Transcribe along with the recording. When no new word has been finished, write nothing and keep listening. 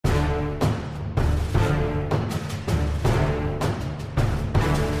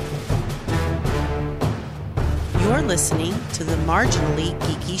You're listening to the Marginally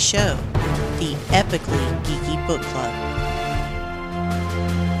Geeky Show, the epically geeky book club.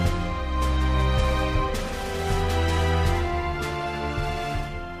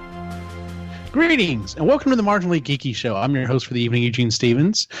 Greetings, and welcome to the Marginally Geeky Show. I'm your host for the evening, Eugene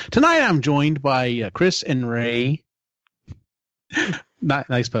Stevens. Tonight I'm joined by Chris and Ray.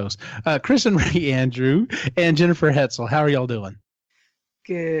 Nice pose. Chris and Ray Andrew and Jennifer Hetzel. How are y'all doing?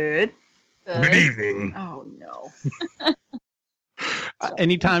 Good. Good evening. Oh, no.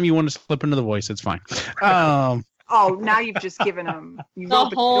 Anytime you want to slip into the voice, it's fine. Oh, now you've just given him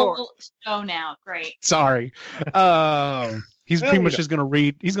the whole show now. Great. Sorry. He's pretty much just going to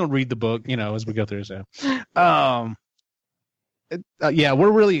read. He's going to read the book, as we go through. So, yeah,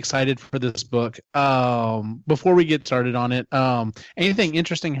 we're really excited for this book. Before we get started on it, anything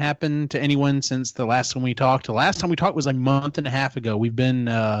interesting happened to anyone since the last time we talked? The last time we talked was a month and a half ago. We've been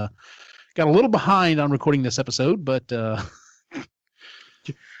got a little behind on recording this episode, but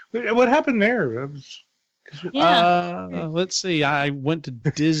what happened there? Let's see. I went to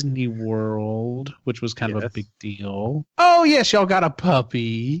Disney World, which was kind of a big deal. Oh yes, y'all got a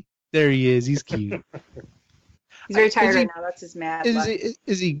puppy. There he is. He's cute. He's very tired right now. That's his mad. Is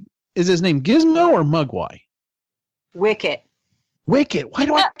his name Gizmo or Mugwai? Wicket. Wicket. Why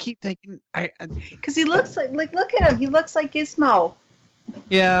do I keep thinking? Because he looks like look at him. He looks like Gizmo.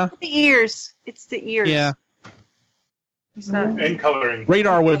 Yeah. The ears. It's the ears. Yeah. He's not. And coloring.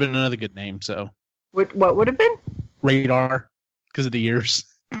 Radar would have been another good name. So. What would have been? Radar, because of the ears.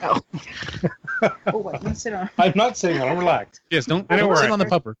 Oh. Oh wait, let's sit on. I'm not saying that. I'm relaxed. Yes, don't sit on the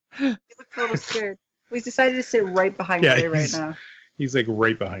pupper. You look a little scared. He's decided to sit right behind me right now. He's like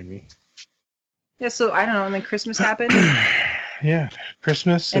right behind me. Yeah, so I don't know. And then Christmas happened. Yeah,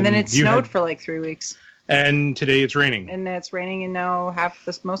 Christmas. And then it snowed for like 3 weeks. And today it's raining. And then it's raining, and now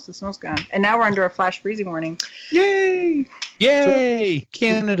most of the snow's gone. And now we're under a flash freezing warning. Yay! Yay!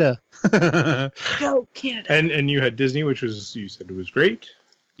 Canada. Go Canada. And you had Disney, which you said it was great.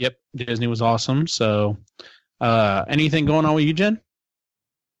 Yep, Disney was awesome. So, anything going on with you, Jen?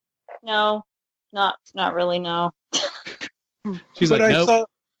 No, not really. No. She's but like, nope.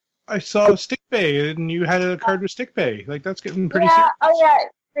 I saw Stick Bay, and you had a card with Stick Bay. Like that's getting pretty. Yeah. serious. Oh yeah.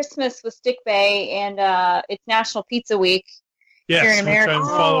 Christmas with Stick Bay, and it's National Pizza Week here in America. Which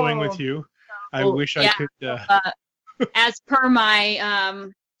I'm following with you. I wish I could. As per my,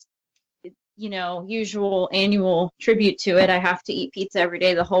 usual annual tribute to it, I have to eat pizza every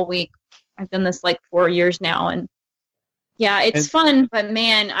day the whole week. I've done this like 4 years now, and yeah, it's fun. But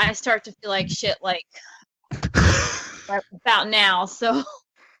man, I start to feel like shit like about now. So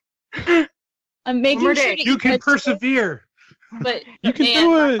I'm making sure you can persevere. But you can man, do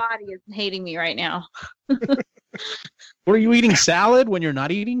my it. body is hating me right now. Were you eating salad when you're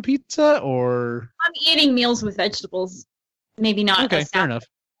not eating pizza, or? I'm eating meals with vegetables. Maybe not. Okay, fair enough.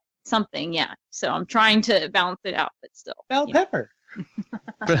 Something, yeah. So I'm trying to balance it out, but still. Bell pepper.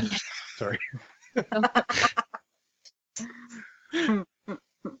 Sorry. Yeah,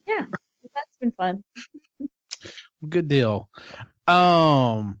 that's been fun. Good deal.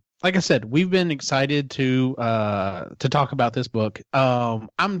 Like I said, we've been excited to talk about this book.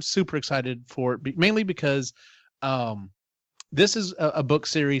 I'm super excited for it, mainly because this is a book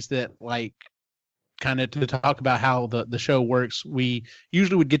series that, like, kind of to talk about how the show works. We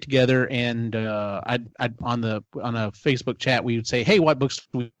usually would get together and I'd on a Facebook chat, we would say, hey, what books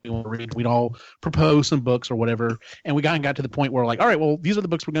do we want to read? We'd all propose some books or whatever, and we got to the point where, like, all right, well, these are the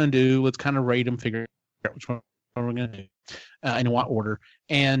books we're going to do. Let's kind of rate them, figure out which one we're going to do. In what order.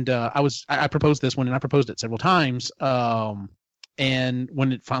 And I proposed this one, and I proposed it several times. And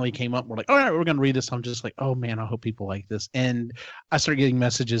when it finally came up, we're like, all right, we're going to read this. I'm just like, oh man, I hope people like this. And I started getting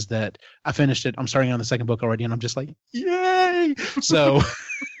messages that I finished it. I'm starting on the second book already. And I'm just like, yay. So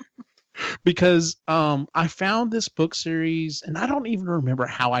because I found this book series, and I don't even remember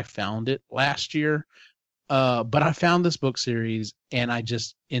how I found it last year. But I found this book series and I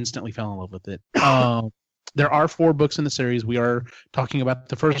just instantly fell in love with it. There are 4 books in the series. We are talking about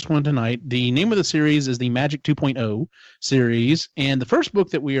the first one tonight. The name of the series is the Magic 2.0 series. And the first book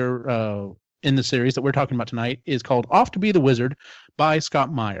that we are in the series that we're talking about tonight is called Off to Be the Wizard by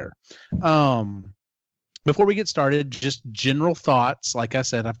Scott Meyer. Before we get started, just general thoughts. Like I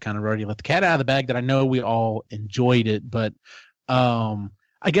said, I've kind of already let the cat out of the bag that I know we all enjoyed it. But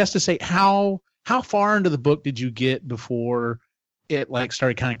I guess to say, how far into the book did you get before it like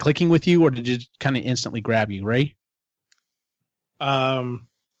started kind of clicking with you, or did it kind of instantly grab you, Ray? So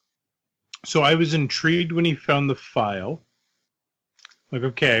I was intrigued when he found the file. Like,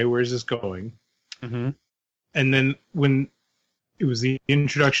 okay, where's this going? Mm-hmm. And then when it was the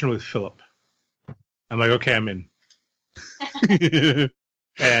introduction with Philip, I'm like, okay, I'm in.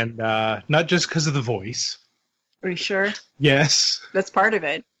 And not just because of the voice. Are you sure? Yes. That's part of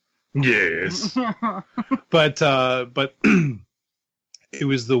it. Yes. But it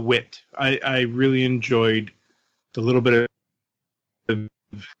was the wit. I really enjoyed the little bit of.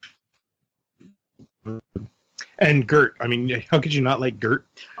 And Gert. I mean, how could you not like Gert?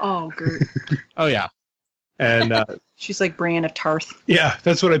 Oh, Gert. Oh yeah. And She's like Brianna Tarth. yeah,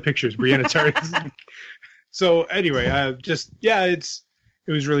 that's what I picture is Brianna Tarth. So anyway, it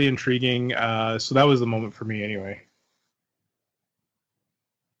was really intriguing. So that was the moment for me anyway.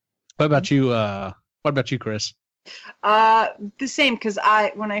 What about you? What about you, Chris? The same, because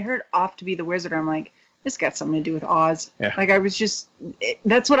when I heard Off to Be the Wizard, I'm like, this got something to do with Oz. Yeah. Like I was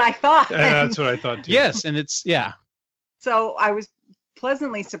that's what I thought. That's what I thought too. Yes, and it's So I was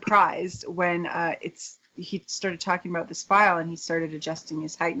pleasantly surprised when he started talking about this file and he started adjusting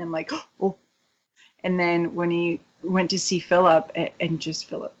his height, and I'm like, oh. And then when he went to see Philip and just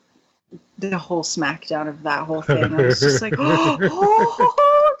Philip, the whole smackdown of that whole thing, I was just like, oh,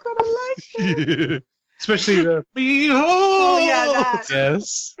 gonna like it. Especially the behold. Oh yeah, that.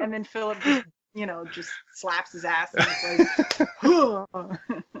 yes. And then Philip just slaps his ass and it's like, oh.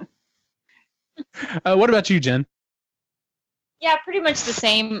 What about you, Jen? Yeah, pretty much the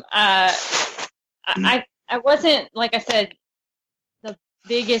same. I wasn't, like I said, the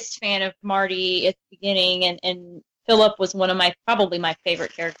biggest fan of Marty at the beginning, and Philip was probably my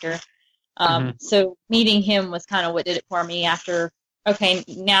favorite character. So meeting him was kind of what did it for me after, okay,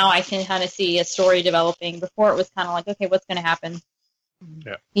 now I can kind of see a story developing. Before it was kind of like, okay, what's going to happen?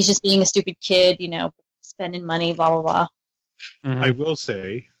 Yeah. He's just being a stupid kid, spending money, blah, blah, blah. Mm-hmm. I will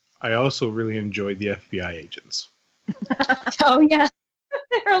say, I also really enjoyed the FBI agents. Oh, yeah.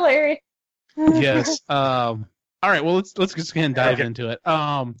 They're hilarious. Yes. All right. Well, let's just again dive into it.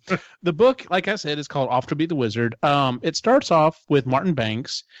 The book, like I said, is called Off to Be the Wizard. It starts off with Martin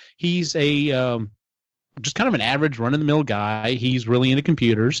Banks. He's a just kind of an average run-of-the-mill guy. He's really into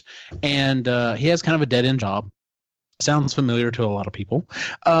computers, and he has kind of a dead-end job. Sounds familiar to a lot of people.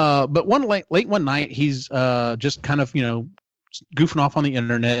 But late one night, he's just kind of goofing off on the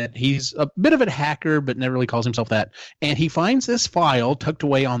internet. He's a bit of a hacker, but never really calls himself that. And he finds this file tucked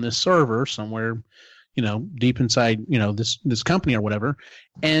away on this server somewhere, deep inside, this company or whatever.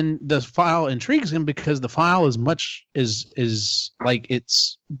 And the file intrigues him because the file is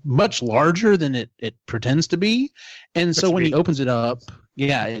it's much larger than it pretends to be. And so when he opens it up,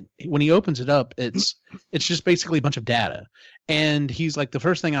 it's just basically a bunch of data. And he's like, the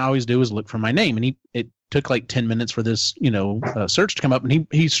first thing I always do is look for my name. And it took like 10 minutes for this, search to come up. And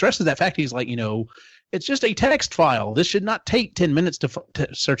he stresses that fact. He's like, it's just a text file. This should not take 10 minutes to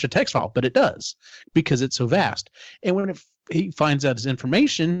search a text file, but it does because it's so vast. And when he finds out his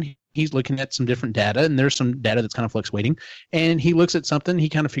information, he's looking at some different data, and there's some data that's kind of fluctuating. And he looks at something, he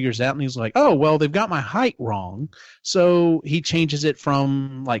kind of figures out, and he's like, oh, well, they've got my height wrong. So he changes it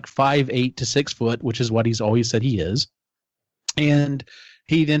from like 5'8" to 6 foot, which is what he's always said he is. And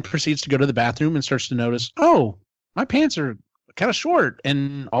he then proceeds to go to the bathroom and starts to notice, oh, my pants are kind of short,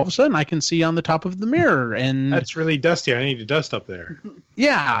 and all of a sudden I can see on the top of the mirror, and that's really dusty. I need to dust up there.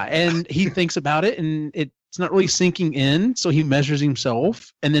 Yeah, and he thinks about it, and it's not really sinking in, so he measures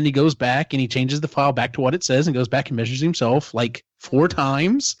himself, and then he goes back and he changes the file back to what it says and goes back and measures himself like 4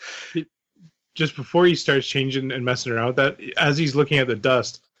 times. Just before he starts changing and messing around with that, as he's looking at the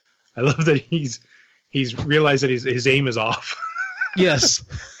dust, I love that he's realized that his aim is off. Yes.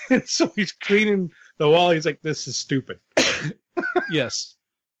 And so he's cleaning the wall. He's like, this is stupid. Yes.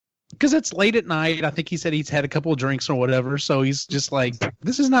 Because it's late at night. I think he said he's had a couple of drinks or whatever. So he's just like,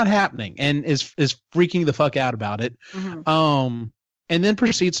 this is not happening, and is freaking the fuck out about it. Mm-hmm. And then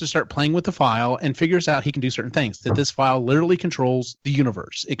proceeds to start playing with the file and figures out he can do certain things. That this file literally controls the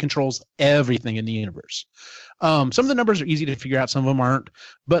universe. It controls everything in the universe. Some of the numbers are easy to figure out. Some of them aren't.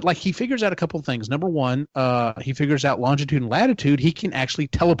 But like he figures out a couple of things. Number one, he figures out longitude and latitude. He can actually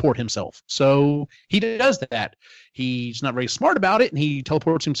teleport himself. So he does that. He's not very smart about it, and he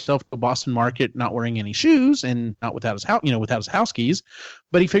teleports himself to Boston Market, not wearing any shoes and not without his house keys.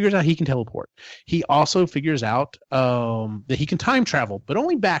 But he figures out he can teleport. He also figures out that he can time travel, but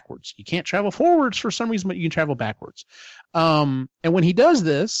only backwards. You can't travel forwards for some reason, but you can travel backwards. And when he does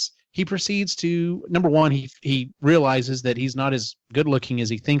this, he proceeds to, number one, he realizes that he's not as good looking as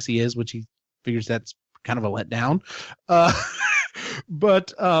he thinks he is, which he figures that's kind of a letdown.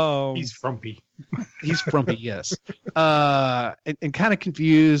 But he's frumpy. He's frumpy, yes. And kind of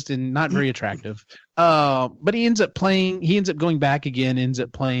confused and not very attractive. But he ends up going back again, ends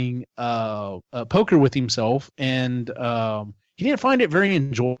up playing poker with himself, and he didn't find it very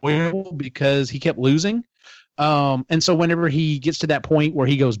enjoyable because he kept losing. And so whenever he gets to that point where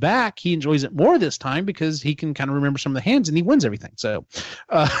he goes back, he enjoys it more this time because he can kind of remember some of the hands and he wins everything. So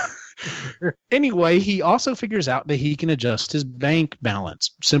anyway, he also figures out that he can adjust his bank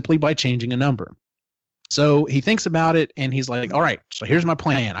balance simply by changing a number. So he thinks about it and he's like, all right, so here's my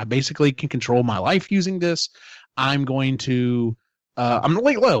plan. I basically can control my life using this. I'm going to I'm going to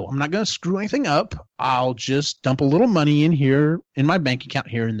lay low. I'm not going to screw anything up. I'll just dump a little money in here in my bank account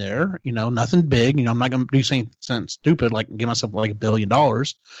here and there. You know, nothing big. You know, I'm not going to do something stupid like give myself like $1 billion.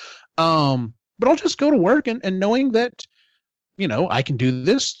 But I'll just go to work and knowing that, you know, I can do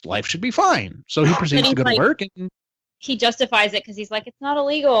this, life should be fine. So he proceeds to go to work and he justifies it because he's like, it's not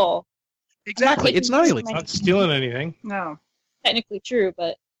illegal. Exactly. It's not illegal. Not stealing anything. No. Technically true,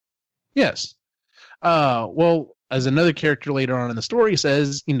 but yes. Well, as another character later on in the story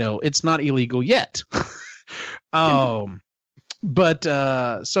says, you know, it's not illegal yet. But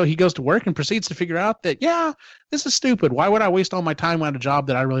so he goes to work and proceeds to figure out that, yeah, this is stupid. Why would I waste all my time on a job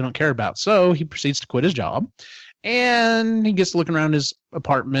that I really don't care about? So he proceeds to quit his job. And he gets looking around his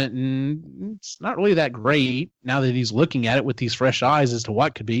apartment, and it's not really that great now that he's looking at it with these fresh eyes as to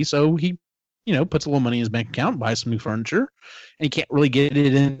what could be. So he, you know, puts a little money in his bank account, buys some new furniture, and he can't really get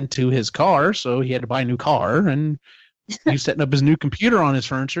it into his car, so he had to buy a new car. And he's setting up his new computer on his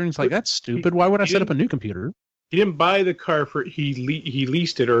furniture, and he's like, "That's stupid. Why would I set up a new computer?" He didn't buy the car for he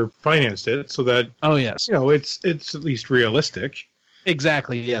leased it or financed it, so that yes, you know it's at least realistic.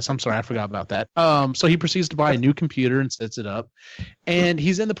 Exactly. Yes. I'm sorry. I forgot about that. So he proceeds to buy a new computer and sets it up, and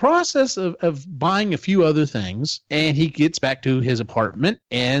he's in the process of buying a few other things, and he gets back to his apartment,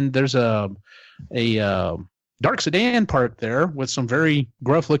 and there's a dark sedan parked there with some very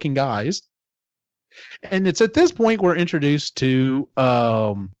gruff looking guys. And it's at this point we're introduced to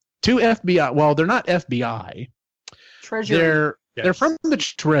two FBI. Well, they're not FBI. Treasury. They're from the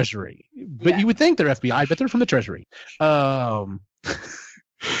Treasury, but you would think they're FBI, but they're from the Treasury.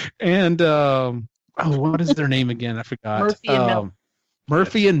 And what is their name again? I forgot. Murphy and Miller.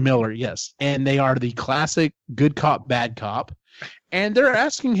 Murphy and Miller, yes. And they are the classic good cop, bad cop. And they're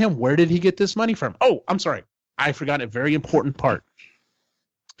asking him, where did he get this money from? Oh, I'm sorry. I forgot a very important part.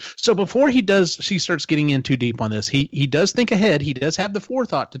 So before she starts getting in too deep on this, he does think ahead. He does have the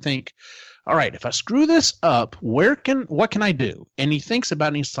forethought to think, all right, if I screw this up, what can I do? And he thinks about it,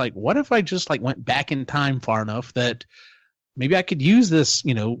 and he's like, what if I just like went back in time far enough that maybe I could use this,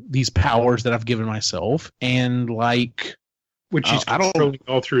 you know, these powers that I've given myself, and like, which he's controlling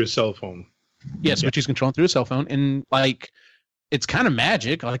all through his cell phone. Yes, which he's controlling through his cell phone, and like, it's kind of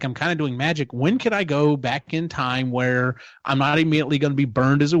magic. Like, I'm kind of doing magic. When could I go back in time where I'm not immediately going to be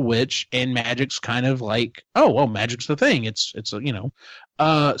burned as a witch, and magic's kind of like, oh, well, magic's the thing. It's you know.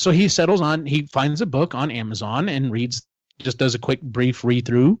 So he settles on. He finds a book on Amazon and just does a quick, brief read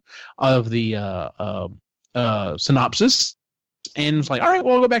through of the synopsis. And it's like, all right,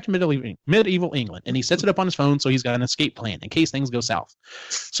 well, I'll go back to medieval England. And he sets it up on his phone, so he's got an escape plan in case things go south.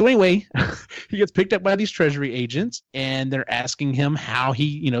 So anyway, he gets picked up by these Treasury agents, and they're asking him how he,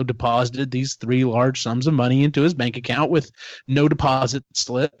 you know, deposited these 3 large sums of money into his bank account with no deposit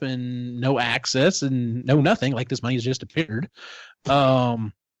slip and no access and no nothing. Like, this money has just appeared. So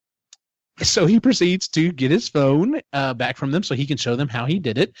he proceeds to get his phone back from them so he can show them how he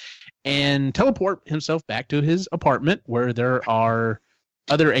did it, and teleport himself back to his apartment where there are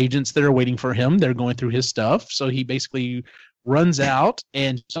other agents that are waiting for him. They're going through his stuff. So he basically runs out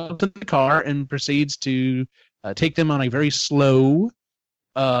and jumps in the car and proceeds to take them on a very slow,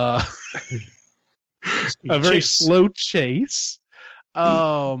 slow chase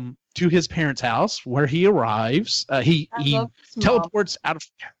to his parents' house, where he arrives. He teleports out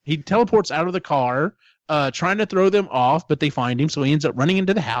of the car, trying to throw them off, but they find him, so he ends up running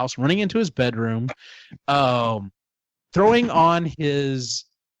into the house, running into his bedroom, throwing on his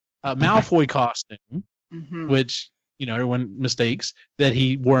Malfoy costume, which, you know, everyone mistakes that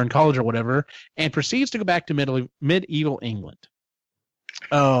he wore in college or whatever, and proceeds to go back to medieval England.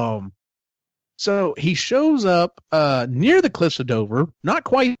 So he shows up near the cliffs of Dover, not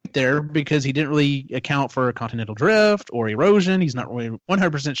quite there because he didn't really account for continental drift or erosion. He's not really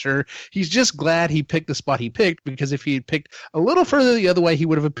 100% sure. He's just glad he picked the spot he picked, because if he had picked a little further the other way, he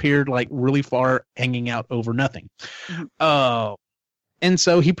would have appeared like really far, hanging out over nothing. And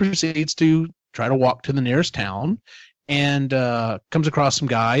so he proceeds to try to walk to the nearest town, and comes across some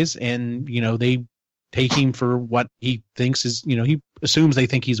guys, and, you know, they take him for what he thinks is, you know, he assumes they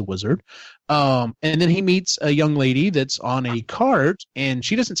think he's a wizard. And then he meets a young lady that's on a cart, and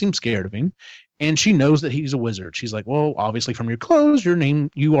she doesn't seem scared of him, and she knows that he's a wizard. She's like, well, obviously from your clothes,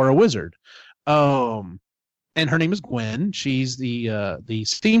 you are a wizard. and her name is Gwen. She's the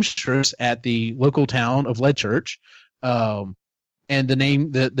seamstress at the local town of Leadchurch. And the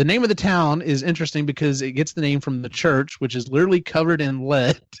name of the town is interesting because it gets the name from the church, which is literally covered in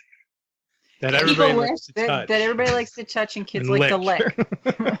lead. That everybody likes to touch. That everybody likes to touch and kids like to lick.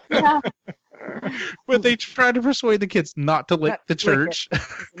 Yeah. But they try to persuade the kids not to lick the church. It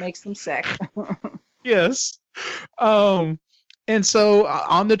makes them sick. Yes. And so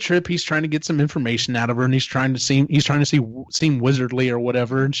on the trip, he's trying to get some information out of her, and he's trying to seem wizardly or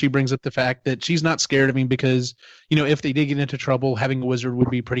whatever. And she brings up the fact that she's not scared of him because, you know, if they did get into trouble, having a wizard would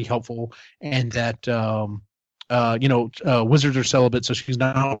be pretty helpful, and that wizards are celibate, so she's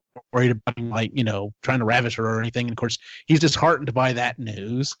not worried about him, like, you know, trying to ravish her or anything. And of course, he's disheartened by that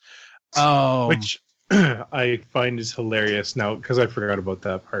news, which I find is hilarious now because I forgot about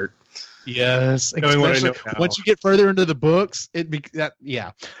that part. Yes, knowing what I know now. Once you get further into the books,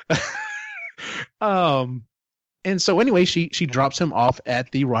 yeah. And so anyway, she drops him off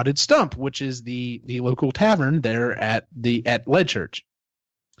at the Rotted Stump, which is the local tavern there at Leadchurch.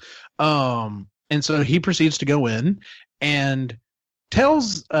 And so he proceeds to go in and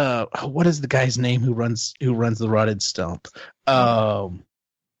tells what is the guy's name who runs the Rotted Stump?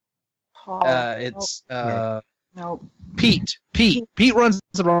 It's no. Pete. Pete runs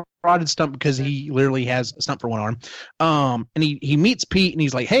the Rotted Stump because he literally has a stump for one arm. And he meets Pete and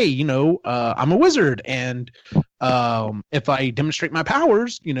he's like, hey, you know, I'm a wizard, and if I demonstrate my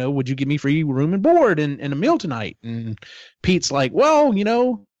powers, you know, would you give me free room and board and a meal tonight? And Pete's like, well, you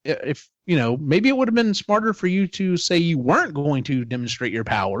know, if you know, maybe it would have been smarter for you to say you weren't going to demonstrate your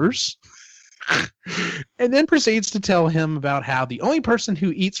powers. And then proceeds to tell him about how the only person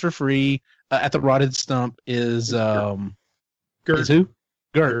who eats for free at the Rotted Stump is Gert. Is who?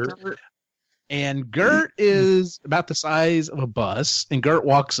 Gert. And Gert is about the size of a bus. And Gert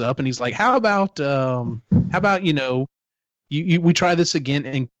walks up and he's like, "How about you know, we try this again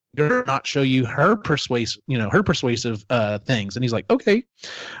and Gert not show you her persuasive things." And he's like, "Okay."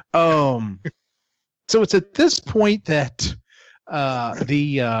 So it's at this point that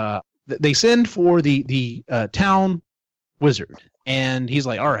they send for the town wizard, and he's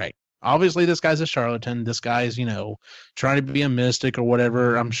like, all right, obviously this guy's a charlatan. This guy's, you know, trying to be a mystic or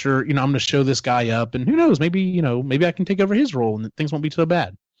whatever. I'm sure, you know, I'm going to show this guy up, and who knows, maybe I can take over his role and things won't be so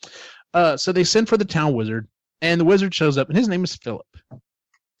bad. So they send for the town wizard, and the wizard shows up, and his name is Philip.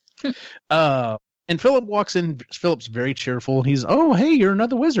 And Philip walks in. Philip's very cheerful. He's, oh, hey, you're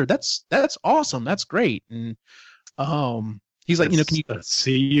another wizard. That's awesome. That's great. And he's like, you know, can you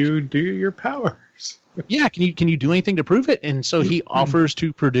see you do your powers? Yeah, can you do anything to prove it? And so he offers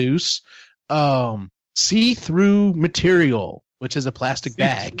to produce see-through material, which is a plastic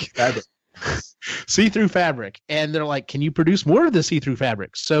bag. See-through fabric. And they're like, can you produce more of the see-through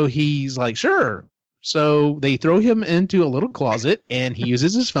fabric? So he's like, sure. So they throw him into a little closet, and he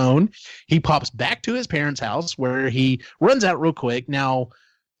uses his phone. He pops back to his parents' house, where he runs out real quick. Now,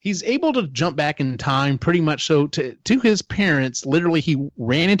 he's able to jump back in time pretty much so to his parents. Literally, he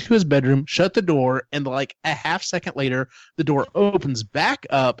ran into his bedroom, shut the door, and like a half second later, the door opens back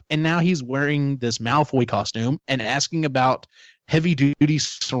up, and now he's wearing this Malfoy costume and asking about heavy-duty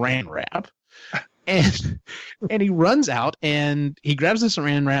saran wrap. And he runs out and he grabs the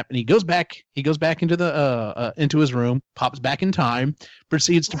saran wrap and he goes back into the into his room, pops back in time,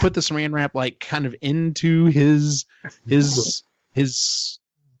 proceeds to put the saran wrap like kind of into his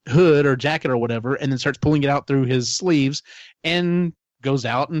hood or jacket or whatever, and then starts pulling it out through his sleeves and goes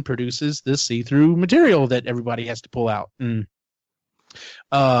out and produces this see-through material that everybody has to pull out. And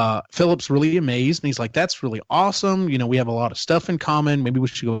Philip's really amazed, and he's like, that's really awesome. You know, we have a lot of stuff in common. Maybe we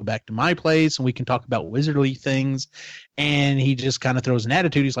should go back to my place and we can talk about wizardly things. And he just kind of throws an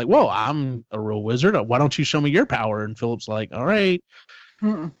attitude. He's like, whoa, I'm a real wizard. Why don't you show me your power? And Philip's like, all right.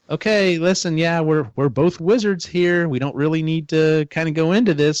 Okay, listen, yeah, we're both wizards here. We don't really need to kind of go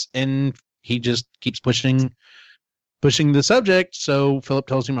into this. And he just keeps pushing the subject. So Philip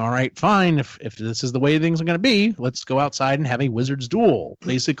tells him, all right, fine. If this is the way things are going to be, let's go outside and have a wizard's duel.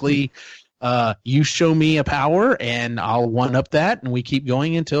 Basically, you show me a power and I'll one up that, and we keep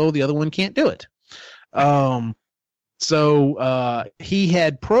going until the other one can't do it. So he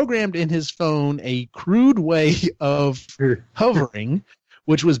had programmed in his phone a crude way of hovering,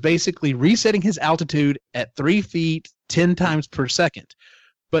 which was basically resetting his altitude at 3 feet 10 times per second.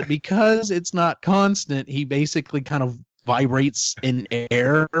 But because it's not constant, he basically kind of vibrates in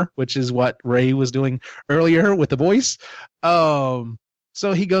air, which is what Ray was doing earlier with the voice. So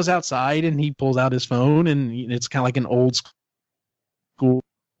he goes outside and he pulls out his phone, and it's kind of like an old school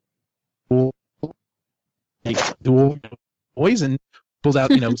dual voice, and pulls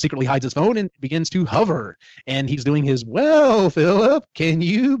out, secretly hides his phone and begins to hover. And he's doing his, well, Philip, can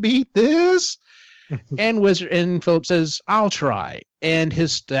you beat this? And Philip says, I'll try. And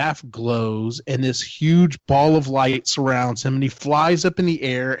his staff glows, and this huge ball of light surrounds him, and he flies up in the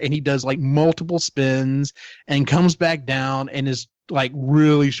air, and he does like multiple spins and comes back down and is like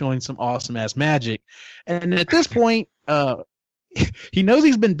really showing some awesome ass magic. And at this point, he knows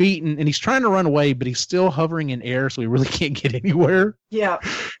he's been beaten, and he's trying to run away, but he's still hovering in air, so he really can't get anywhere. Yeah.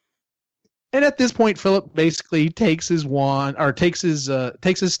 And at this point, Philip basically takes his wand, or takes his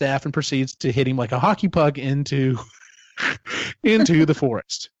staff, and proceeds to hit him like a hockey puck into the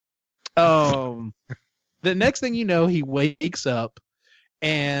forest. The next thing you know, he wakes up,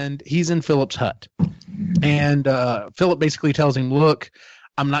 and he's in Philip's hut. And Philip basically tells him, "Look,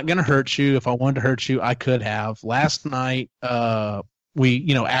 I'm not going to hurt you. If I wanted to hurt you, I could have. Last night, after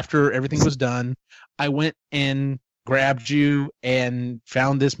everything was done, I went and grabbed you and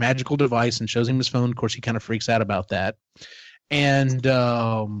found this magical device," and shows him his phone. Of course, he kind of freaks out about that. And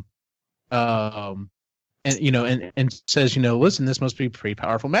says, listen, this must be pretty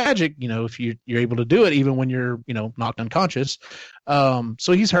powerful magic, if you're able to do it, even when you're, knocked unconscious. So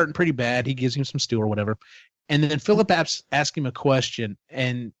he's hurting pretty bad. He gives him some stew or whatever. And then Philip asks him a question,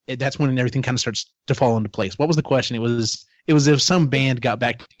 and that's when everything kind of starts to fall into place. What was the question? It was if some band got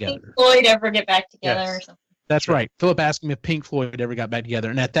back together. Pink Floyd ever get back together or something. That's right. Philip asked him if Pink Floyd ever got back together,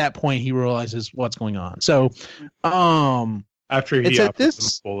 and at that point he realizes what's going on. So, after he offers him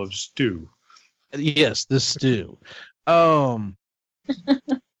a bowl of stew. Yes, the stew.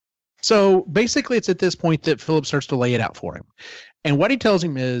 So basically, it's at this point that Philip starts to lay it out for him. And what he tells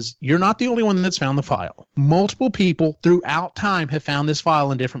him is, you're not the only one that's found the file. Multiple people throughout time have found this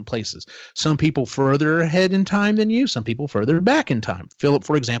file in different places. Some people further ahead in time than you, some people further back in time. Philip,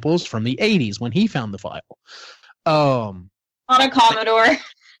 for example, is from the 80s when he found the file. On a Commodore.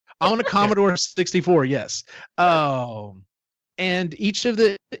 On a Commodore 64, yes. And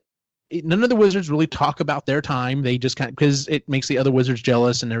none of the wizards really talk about their time. They just because it makes the other wizards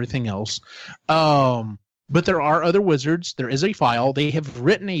jealous and everything else. But there are other wizards. There is a file. They have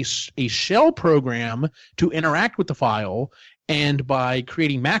written a shell program to interact with the file, and by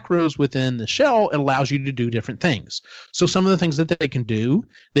creating macros within the shell, it allows you to do different things. So some of the things that they can do,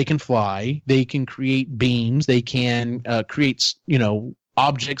 they can fly, they can create beams, they can create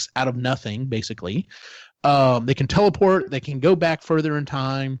objects out of nothing, basically. They can teleport, they can go back further in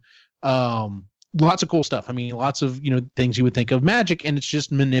time. Lots of cool stuff. I mean, lots of things you would think of magic, and it's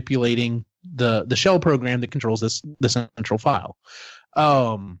just manipulating the shell program that controls the central file.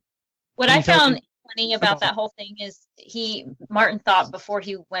 What I found funny about that whole thing is Martin thought before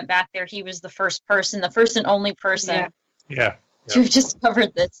he went back there he was the first and only person to have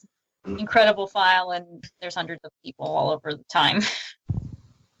discovered this incredible file, and there's hundreds of people all over the time.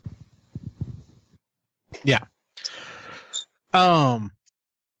 Yeah.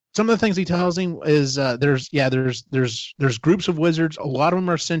 Some of the things he tells him is there's groups of wizards. A lot of them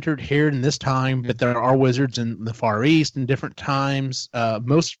are centered here in this time, but there are wizards in the Far East in different times.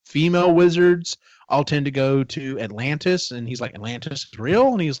 Most female wizards all tend to go to Atlantis, and he's like, Atlantis is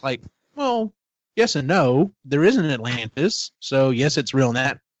real? And he's like, well, yes and no. There is an Atlantis, so yes, it's real in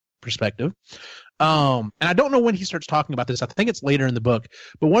that perspective. And I don't know when he starts talking about this. I think it's later in the book.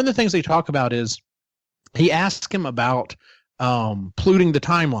 But one of the things they talk about is he asks him about polluting the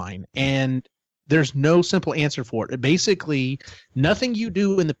timeline, and there's no simple answer for it. Basically, nothing you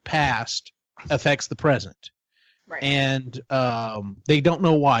do in the past affects the present. Right. And they don't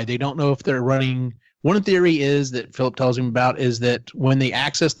know why. They don't know if they're running. One theory is that Philip tells him about is that when they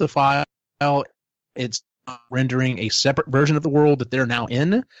access the file, it's rendering a separate version of the world that they're now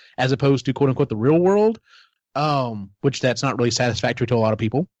in, as opposed to quote unquote the real world, which that's not really satisfactory to a lot of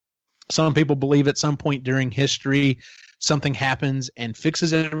people. Some people believe at some point during history something happens and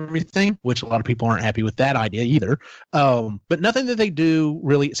fixes everything, which a lot of people aren't happy with that idea either. But nothing that they do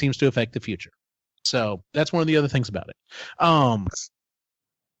really seems to affect the future. So that's one of the other things about it.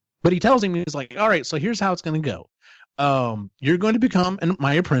 But he tells him, he's like, all right, so here's how it's going to go. You're going to become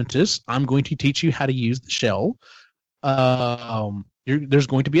my apprentice. I'm going to teach you how to use the shell. There's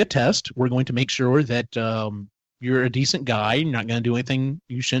going to be a test. We're going to make sure that you're a decent guy. You're not going to do anything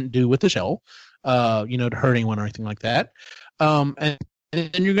you shouldn't do with the shell. To hurt anyone or anything like that. And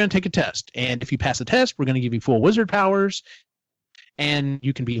then you're going to take a test. And if you pass the test, we're going to give you full wizard powers. And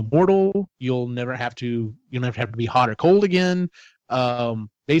you can be immortal. You'll never have to be hot or cold again.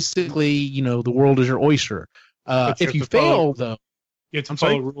 Basically, the world is your oyster. If you fail, though... You have to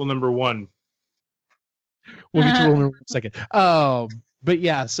follow rule number 1. We'll get to rule number 1 in a second. But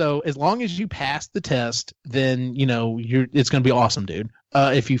yeah, so as long as you pass the test, then it's going to be awesome, dude.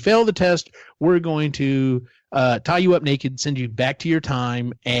 If you fail the test, we're going to tie you up naked, send you back to your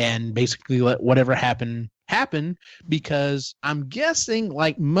time, and basically let whatever happen, because I'm guessing,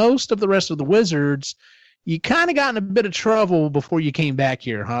 like most of the rest of the wizards, you kind of got in a bit of trouble before you came back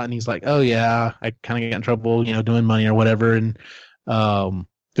here, huh? And he's like, oh yeah, I kind of got in trouble, doing money or whatever. And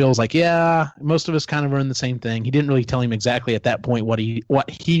Phil's like, yeah, most of us kind of are in the same thing. He didn't really tell him exactly at that point what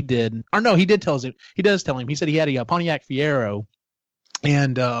he did. Or no, he did tell him. He does tell him. He said he had a Pontiac Fiero,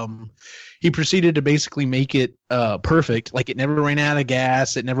 and he proceeded to basically make it perfect. Like, it never ran out of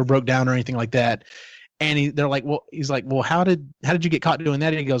gas, it never broke down or anything like that. And they're like, he's like, well, how did you get caught doing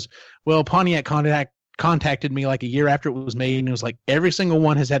that? And he goes, well, Pontiac contacted me like a year after it was made, and it was like every single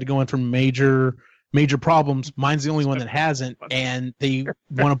one has had to go in for major problems. Mine's the only one that hasn't, and they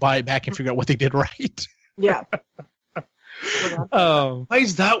want to buy it back and figure out what they did right. Yeah. Why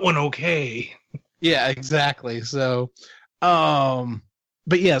is that one okay? Yeah, exactly. So,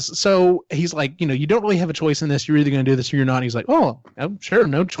 but yes, so he's like, you don't really have a choice in this. You're either going to do this or you're not. And he's like, oh, sure,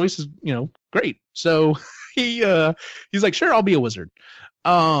 no choice is, great. So he's like, sure, I'll be a wizard.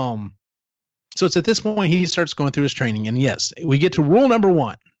 So it's at this point he starts going through his training, and yes, we get to rule number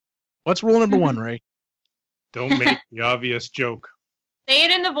 1. What's rule number 1, Ray? Don't make the obvious joke. Say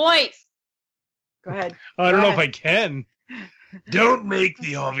it in the voice. Go ahead. I don't know if I can. Don't make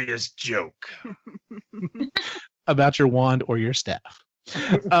the obvious joke. About your wand or your staff.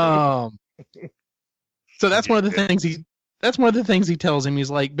 So that's one of the things he tells him.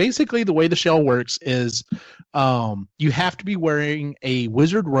 He's like, basically the way the shell works is you have to be wearing a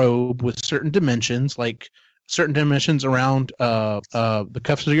wizard robe with certain dimensions, like certain dimensions around the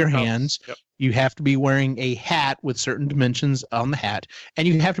cuffs of your hands. Yep. You have to be wearing a hat with certain dimensions on the hat, and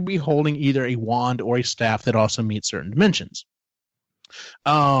you have to be holding either a wand or a staff that also meets certain dimensions.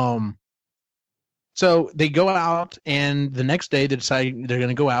 So they go out, and the next day they decide they're going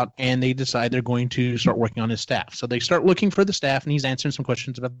to go out, and they decide they're going to start working on his staff. So they start looking for the staff, and he's answering some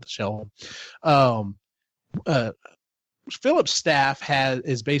questions about the shell. Philip's staff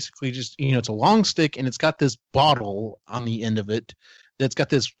is basically just, it's a long stick, and it's got this bottle on the end of it that's got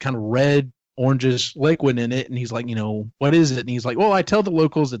this kind of red, orangish liquid in it. And he's like, what is it? And he's like, well, I tell the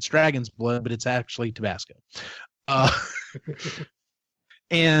locals it's dragon's blood, but it's actually Tabasco.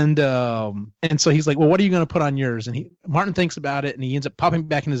 And so he's like, well, what are you going to put on yours? And Martin thinks about it, and he ends up popping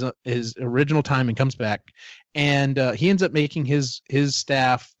back in his original time and comes back, and he ends up making his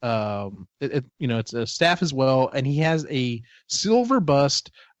staff. It's a staff as well, and he has a silver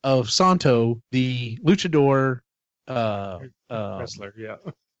bust of Santo, the luchador wrestler. Yeah,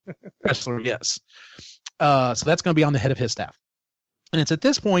 wrestler. Yes. So that's going to be on the head of his staff, and it's at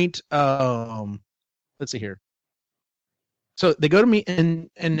this point. Let's see here. So they go to me, and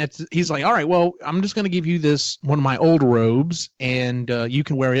he's like, all right, well, I'm just going to give you one of my old robes, and you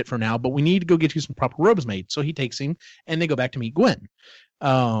can wear it for now, but we need to go get you some proper robes made. So he takes him, and they go back to meet Gwen.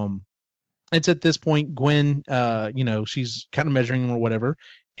 It's at this point, Gwen, she's kind of measuring him or whatever,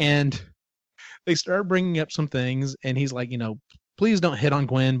 and they start bringing up some things, and he's like, please don't hit on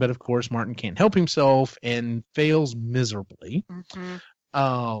Gwen, but of course Martin can't help himself and fails miserably.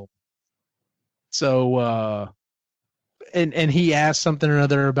 Mm-hmm. And he asked something or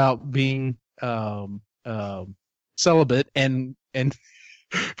other about being celibate, and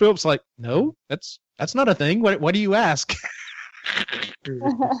Philip's like, no, that's not a thing. What do you ask?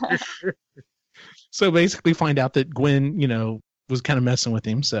 So basically find out that Gwen, was kind of messing with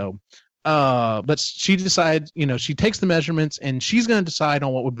him. So, but she decides, she takes the measurements, and she's going to decide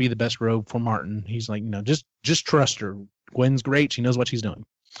on what would be the best robe for Martin. He's like, just trust her. Gwen's great. She knows what she's doing.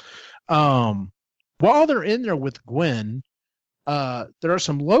 While they're in there with Gwen, there are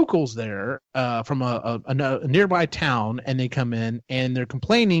some locals there from a nearby town, and they come in, and they're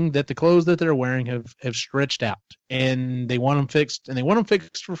complaining that the clothes that they're wearing have stretched out, and they want them fixed,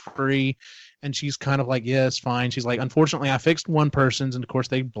 for free. And she's kind of like, yes, fine. She's like, unfortunately, I fixed one person's, and of course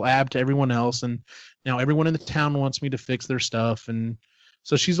they blab to everyone else, and now everyone in the town wants me to fix their stuff, and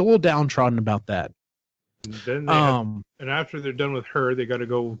so she's a little downtrodden about that. And then and after they're done with her, they got to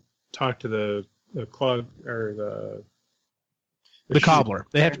go talk to the clog or the cobbler.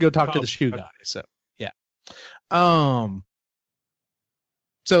 They have to go talk to the shoe guy. So yeah.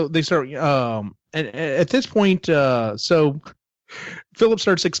 So they start. And at this point, so Philip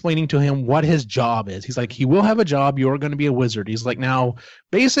starts explaining to him what his job is. He's like, he will have a job. You're going to be a wizard. He's like, now,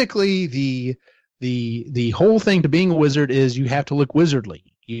 basically, the whole thing to being a wizard is you have to look wizardly.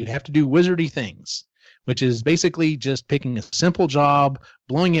 You have to do wizardy things, which is basically just picking a simple job,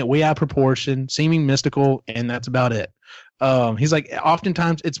 blowing it way out of proportion, seeming mystical, and that's about it. He's like,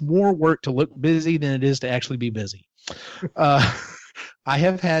 oftentimes it's more work to look busy than it is to actually be busy. I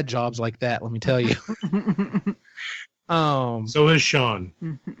have had jobs like that, let me tell you. So is Sean.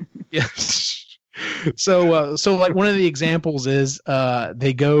 Yes. So like one of the examples is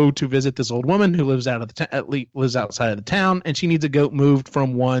they go to visit this old woman who lives lives outside of the town, and she needs a goat moved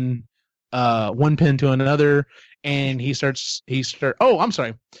from one pen to another, and oh, I'm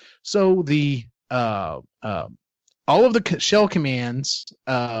sorry. So the all of the shell commands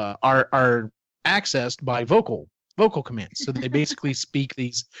are accessed by vocal commands. So they basically speak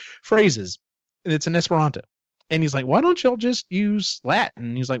these phrases, and it's in Esperanto. And he's like, why don't y'all just use Latin?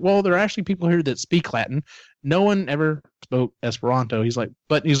 And he's like, well, there are actually people here that speak Latin. No one ever spoke Esperanto. He's like,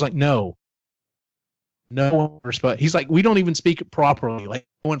 no one ever spoke. He's like, we don't even speak it properly. Like,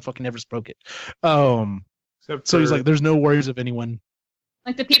 no one fucking ever spoke it. So he's like, there's no worries of anyone.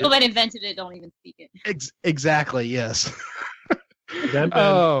 Like the people that invented it don't even speak it. Exactly. Yes. Which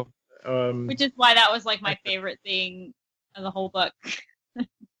is why that was like my favorite thing of the whole book.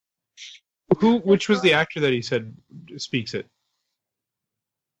 Which was the actor that he said speaks it?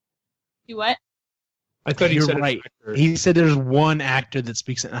 Do what? I thought You're right. He said there's one actor that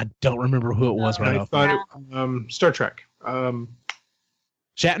speaks it, and I don't remember who it was right off. I thought it, Star Trek.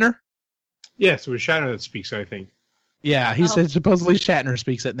 Shatner? Yes, it was Shatner that speaks it, I think. Yeah, he said supposedly Shatner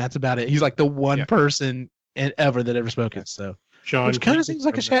speaks it, and that's about it. He's like the one person ever that ever spoke it. So, Sean, which kind of seems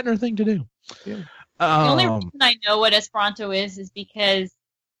like a Shatner thing to do. Yeah. The only reason I know what Esperanto is because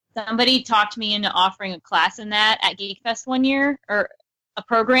somebody talked me into offering a class in that at GeekFest one year, or a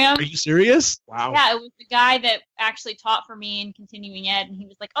program. Are you serious? Wow. Yeah, it was the guy that actually taught for me in continuing ed, and he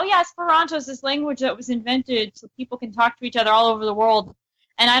was like, oh yeah, Esperanto is this language that was invented so people can talk to each other all over the world.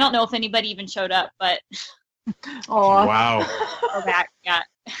 And I don't know if anybody even showed up, but... Oh wow. Go back, yeah.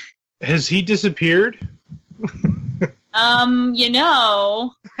 Has he disappeared? You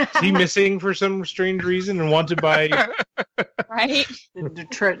know. Is he missing for some strange reason and wanted by... Right?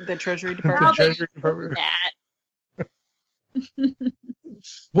 The Treasury Department. The Treasury Department. That.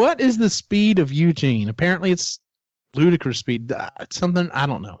 What is the speed of Eugene? Apparently it's ludicrous speed. Something, I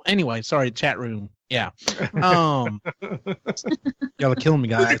don't know. Anyway, sorry, chat room. Yeah. Y'all are killing me,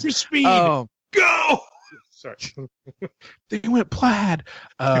 guys. Ludicrous speed. Go! Sorry. They went plaid.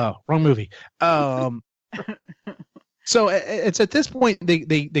 Wrong movie. So it's at this point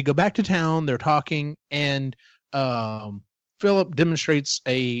they go back to town. They're talking, and Philip demonstrates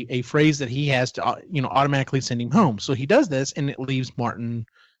a phrase that he has to automatically send him home. So he does this, and it leaves Martin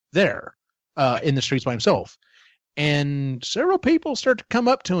there in the streets by himself. And several people start to come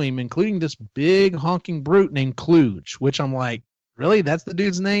up to him, including this big honking brute named Kluge, which I'm like, really? That's the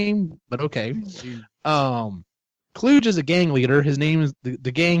dude's name? But okay. Kluge is a gang leader. His name is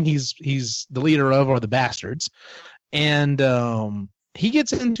the gang he's the leader of are the Bastards. And he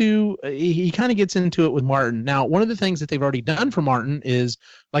kind of gets into it with Martin. Now, one of the things that they've already done for Martin is,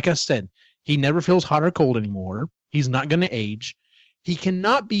 like I said, he never feels hot or cold anymore. He's not going to age. He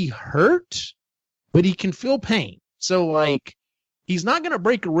cannot be hurt, but he can feel pain. So, like, he's not going to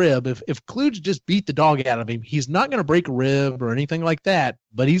break a rib. If Kluge just beat the dog out of him, he's not going to break a rib or anything like that,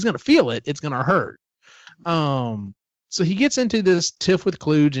 but he's going to feel it. It's going to hurt. So he gets into this tiff with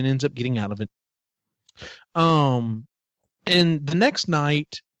Kluge and ends up getting out of it. And the next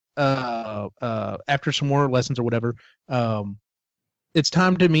night, after some more lessons or whatever, it's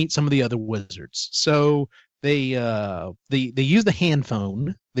time to meet some of the other wizards. So they use the hand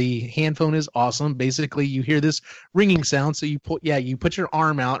phone. The hand phone is awesome. Basically, you hear this ringing sound. So you put your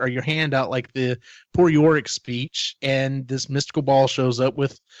arm out or your hand out like the Poor Yorick speech, and this mystical ball shows up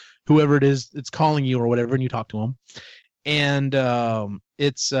with whoever it is that's calling you or whatever, and you talk to them. And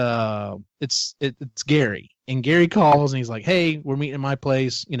it's Gary. And Gary calls and he's like, hey, we're meeting in my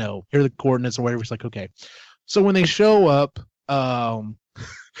place, here are the coordinates or whatever. He's like, okay. So when they show up,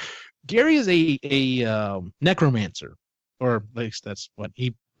 Gary is a necromancer, or at least that's what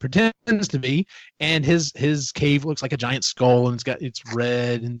he pretends to be. And his cave looks like a giant skull, and it's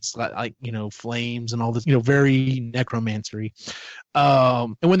red and it's like flames and all this, very necromancery.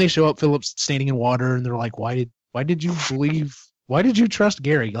 And when they show up, Philip's standing in water, and they're like, why did you trust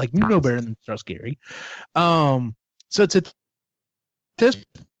Gary? Like, you know better than to trust Gary. So it's at this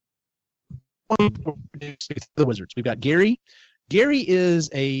point the wizards. We've got Gary. Gary is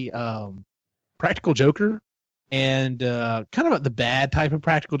a practical joker, and kind of the bad type of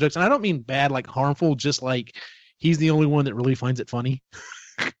practical jokes. And I don't mean bad like harmful, just like he's the only one that really finds it funny.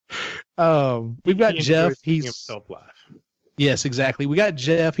 We've got Jeff. He's himself laugh. Yes, exactly. We got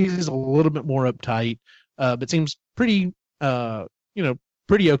Jeff. He's a little bit more uptight, but seems pretty,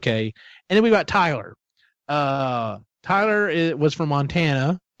 pretty okay. And then we got Tyler. was from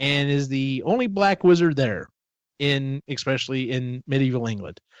Montana and is the only black wizard there, especially in medieval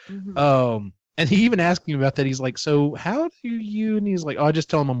England. Mm-hmm. And he even asked me about that. He's like, "So how do you?" And he's like, "Oh, I just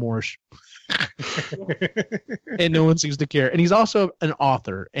tell him I'm Moorish." And no one seems to care. And he's also an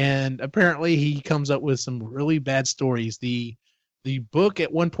author, and apparently he comes up with some really bad stories. The book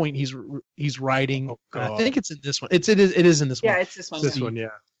at one point he's writing. I think it's in this one. It is in this one. Yeah, it's this one. This one, yeah.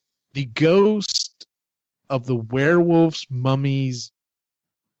 The Ghost of the Werewolf's Mummy's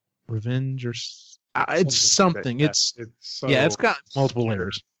Revenge, or it's something. It's got multiple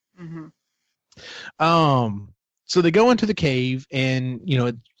layers. Mm-hmm. So they go into the cave, and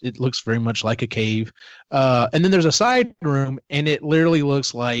it looks very much like a cave. And then there's a side room, and it literally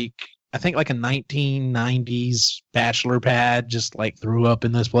looks like, I think, like a 1990s bachelor pad, just like threw up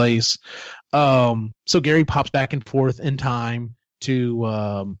in this place. So Gary pops back and forth in time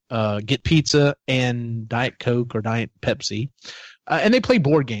to get pizza and Diet Coke or Diet Pepsi. And they play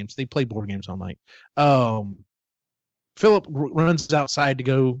board games. They play board games all night. Philip runs outside to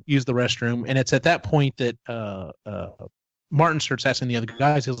go use the restroom, and it's at that point that Martin starts asking the other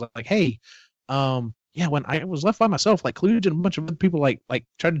guys. He's like, "Hey, when I was left by myself, like Kluge and a bunch of other people like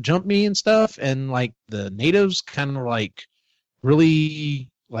tried to jump me and stuff, and like the natives kind of like really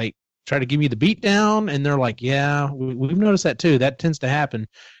like try to give me the beat down." And they're like, "Yeah, we've noticed that too. That tends to happen." And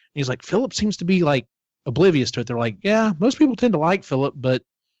he's like, "Philip seems to be like oblivious to it." They're like, "Yeah, most people tend to like Philip, but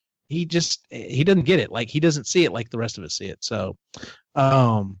he doesn't get it. Like, he doesn't see it like the rest of us see it." So,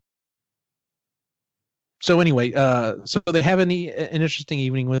 anyway, so they have an interesting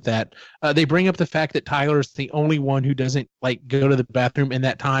evening with that. They bring up the fact that Tyler's the only one who doesn't like go to the bathroom in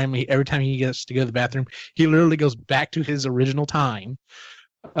that time. Every time he gets to go to the bathroom, he literally goes back to his original time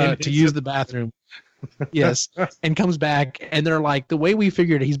to use the bathroom. Yes, and comes back, and they're like, the way we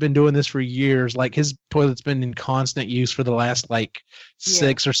figured he's been doing this for years, like his toilet's been in constant use for the last like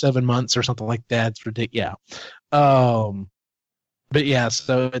 6 or 7 months or something like that. It's ridiculous. Yeah. But yeah,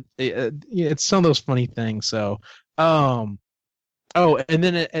 so it's some of those funny things. So, and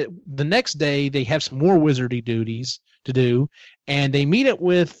then the next day they have some more wizardy duties to do, and they meet it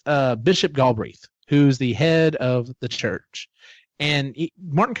with Bishop Galbraith, who's the head of the church. And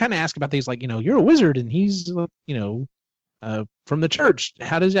Martin kind of asked about these, like, you're a wizard, and he's, from the church.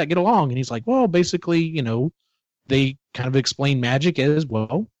 How does that get along? And he's like, well, basically, they kind of explain magic as,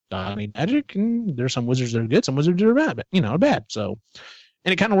 well, I mean, magic, and there's some wizards that are good, some wizards that are bad, but, bad. So,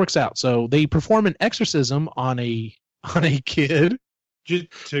 and it kind of works out. So they perform an exorcism on a kid. Just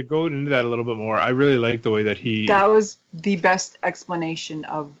to go into that a little bit more, I really like the way that that was the best explanation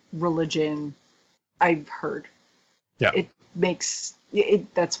of religion I've heard. Yeah. It makes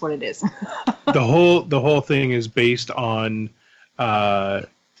it, that's what it is. the whole thing is based on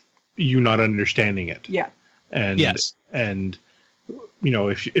you not understanding it. Yeah. And yes. And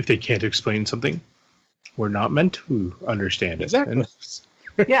if they can't explain something, we're not meant to understand it. Exactly.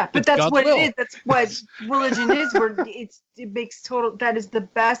 Yeah, but that's God's what will. it is. That's what religion is. It makes total. That is the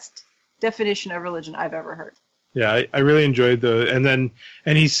best definition of religion I've ever heard. Yeah, I really enjoyed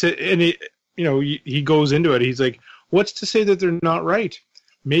he goes into it. He's like, what's to say that they're not right?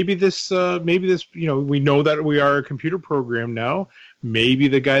 Maybe this, we know that we are a computer program now. Maybe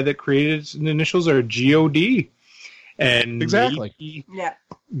the guy that created the initials are GOD. And exactly.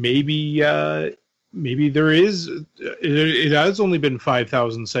 Maybe there is, it has only been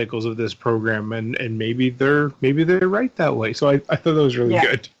 5,000 cycles of this program, and maybe they're right that way. So I thought that was really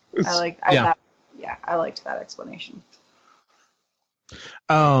good. I liked that explanation.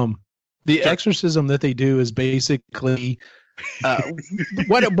 The exorcism that they do is basically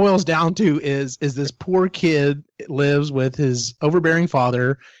what it boils down to is this poor kid lives with his overbearing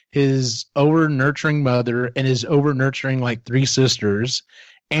father, his over nurturing mother, and his over nurturing like 3 sisters,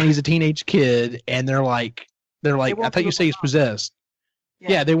 and he's a teenage kid, and they're like, I thought you say he's possessed.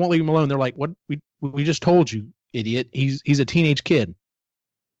 Yeah, they won't leave him alone. They're like, what? We just told you, idiot. He's a teenage kid.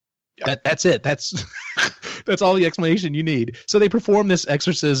 Yep. That's it. That's that's all the explanation you need. So they perform this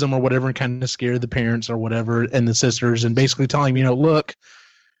exorcism or whatever and kind of scare the parents or whatever and the sisters and basically tell him, look,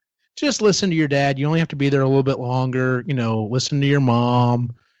 just listen to your dad. You only have to be there a little bit longer. Listen to your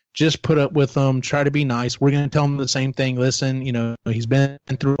mom. Just put up with them. Try to be nice. We're going to tell him the same thing. Listen, he's been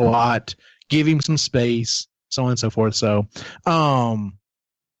through a lot. Give him some space, so on and so forth. So,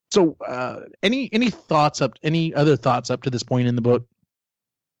 any thoughts any other thoughts up to this point in the book?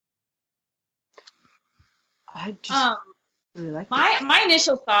 I just really like my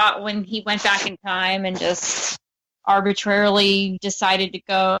initial thought when he went back in time and just arbitrarily decided to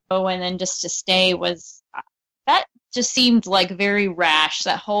go and then just to stay was that just seemed like very rash.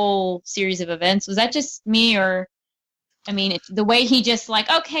 That whole series of events, was that just me, or I mean, it's the way he just like,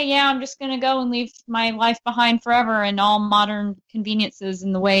 okay, yeah, I'm just going to go and leave my life behind forever and all modern conveniences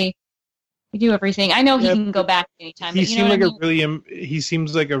and the way we do everything. I know he can go back anytime. He But you know seemed what like I mean? he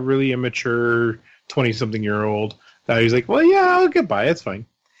seems like a really immature 20-something-year-old. He's like, well, yeah, I'll get by. It's fine.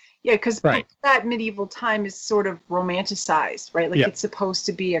 Yeah, because Right. that medieval time is sort of romanticized, right? Like Yeah. it's supposed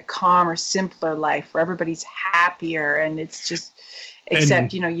to be a calmer, simpler life where everybody's happier, and it's just,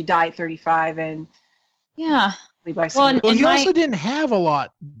 except you die at 35 and Yeah. by Well, some. Well, And he my- also didn't have a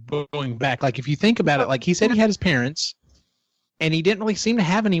lot going back. Like, if you think about it, like he said he had his parents, and he didn't really seem to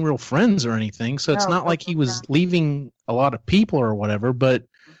have any real friends or anything. So it's No, not like he was yeah. leaving a lot of people or whatever. But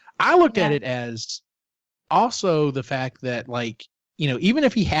I looked at Yeah. it as also the fact that, like, even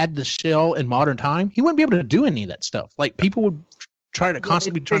if he had the shell in modern time, he wouldn't be able to do any of that stuff. Like, people would try to they'd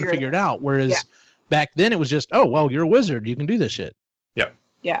constantly trying to figure figure it out. Whereas Yeah. back then it was just, oh, well, you're a wizard. You can do this shit.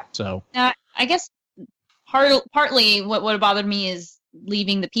 Yeah. So, Now, I guess partly what bothered me is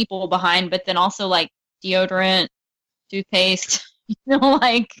leaving the people behind, but then also like deodorant, toothpaste,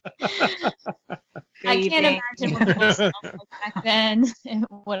 like I can't Bathing. imagine what people smelled like back then and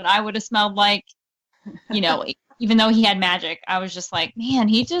what I would have smelled like, even though he had magic. I was just like, man,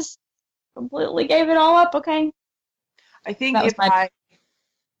 he just completely gave it all up. Okay. I think That was if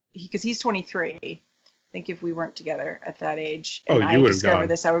because he's 23, I think if we weren't together at that age and Oh, I you would've discovered gone.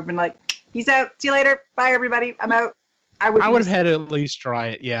 this, I would have been like, peace out, see you later, bye everybody, I'm out. I would I would have had to at least try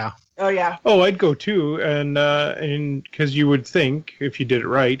it. Yeah. Oh yeah. Oh, I'd go too, and because you would think if you did it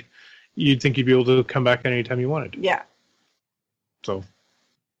right, you'd think you'd be able to come back anytime you wanted. Yeah. So,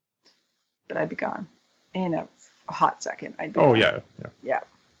 But I'd be gone in a hot second. I'd be oh gone. yeah.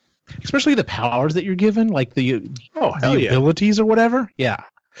 Especially the powers that you're given, like the Oh hell yeah. abilities or whatever. Yeah.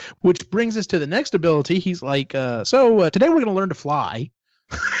 Which brings us to the next ability. He's like, so today we're going to learn to fly.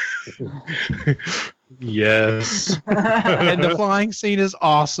 Yes. And the flying scene is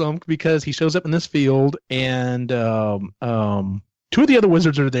awesome because he shows up in this field and two of the other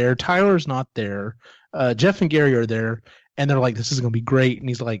wizards are there. Tyler's not there. Jeff and Gary are there. And they're like, this is going to be great. And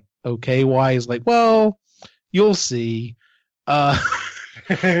he's like, okay, why? He's like, well, you'll see.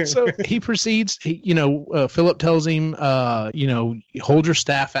 So he proceeds, Philip tells him, hold your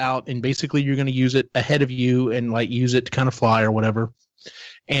staff out and basically you're going to use it ahead of you and like use it to kind of fly or whatever.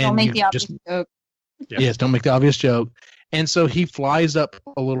 And Don't make you the obvious just, joke. Yeah. yes, don't make the obvious joke. And so he flies up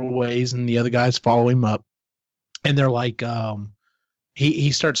a little ways and the other guys follow him up and they're like,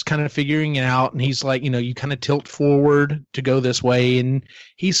 he starts kind of figuring it out and he's like, you kind of tilt forward to go this way and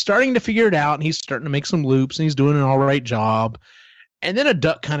he's starting to figure it out and he's starting to make some loops and he's doing an all right job. And then a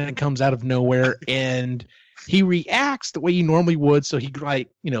duck kind of comes out of nowhere and he reacts the way he normally would. So he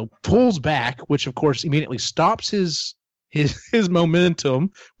pulls back, which of course immediately stops his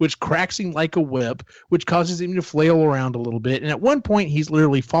momentum, which cracks him like a whip, which causes him to flail around a little bit. And at one point he's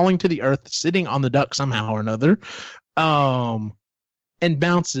literally falling to the earth, sitting on the duck somehow or another. And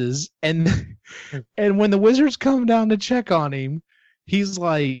bounces. And when the wizards come down to check on him, he's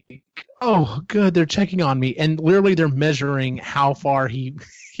like, oh, good, they're checking on me. And literally they're measuring how far he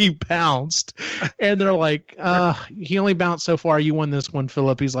bounced. And they're like, he only bounced so far. You won this one,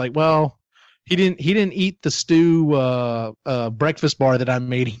 Philip. He's like, well, he didn't eat the stew breakfast bar that I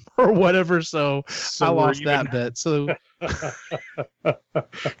made him or whatever. So I lost that bet. So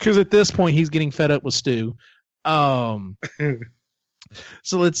because at this point he's getting fed up with stew.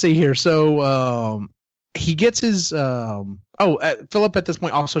 So let's see here. So he gets his Philip at this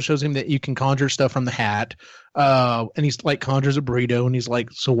point also shows him that you can conjure stuff from the hat. And he's like conjures a burrito and he's like,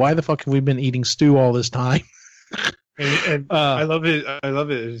 so why the fuck have we been eating stew all this time? And I love it. I love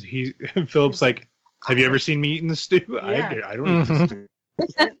it. Philip's like, have you ever seen me eating the stew? Yeah. I don't eat the stew.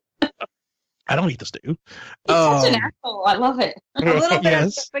 I don't eat the stew. He's such an asshole. I love it. A little bit,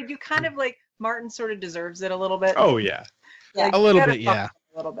 Yes. but you kind of like Martin sort of deserves it a little bit. Oh yeah. Like, A you little gotta bit, fuck yeah. him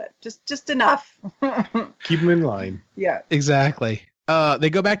a little bit, just enough. Keep him in line. Yeah. Exactly. They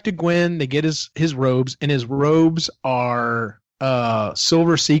go back to Gwen. They get his robes, and his robes are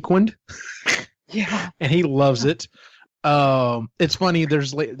silver sequined, Yeah. and he loves it. It's funny.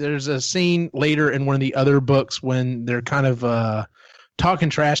 There's a scene later in one of the other books when they're kind of talking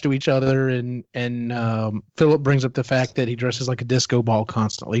trash to each other, and Philip brings up the fact that he dresses like a disco ball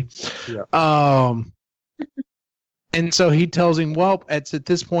constantly. Yeah. And so he tells him, well, it's at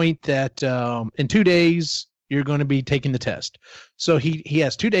this point that in 2 days you're going to be taking the test. So he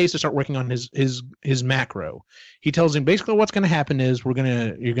has 2 days to start working on his macro. He tells him basically what's going to happen is you're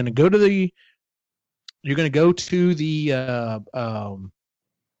going to go to the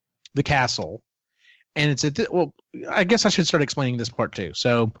castle, and it's I guess I should start explaining this part too.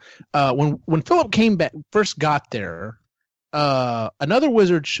 So when Philip first got there, another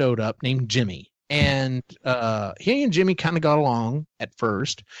wizard showed up named Jimmy. And he and Jimmy kind of got along at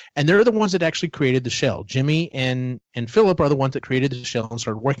first, and they're the ones that actually created the shell. Jimmy and Philip are the ones that created the shell and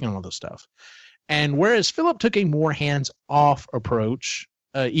started working on all this stuff. And whereas Philip took a more hands-off approach,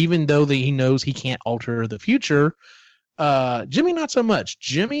 even though he knows he can't alter the future, Jimmy not so much.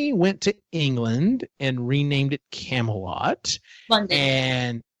 Jimmy went to England and renamed it Camelot.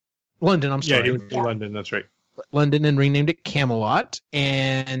 London. I'm sorry. Yeah, he went to London. That's right. London and renamed it Camelot,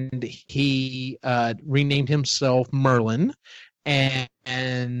 and he renamed himself Merlin, and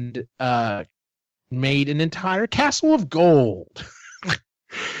made an entire castle of gold.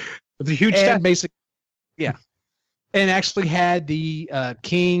 It's a huge and and actually had the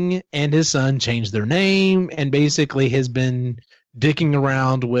king and his son change their name, and basically has been dicking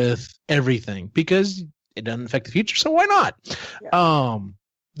around with everything because it doesn't affect the future, so why not? Yeah.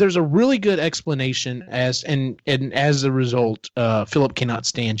 There's a really good explanation as a result, Philip cannot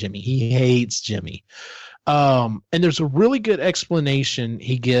stand Jimmy. He hates Jimmy. And there's a really good explanation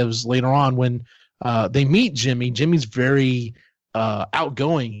he gives later on when they meet Jimmy. Jimmy's very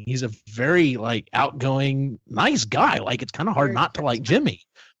outgoing. He's a very outgoing, nice guy. It's kind of hard not to like Jimmy.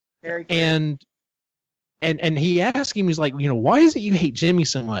 Very good. And he asked him, he's like, why is it you hate Jimmy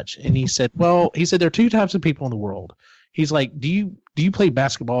so much? And he said, there are two types of people in the world. He's like, do you play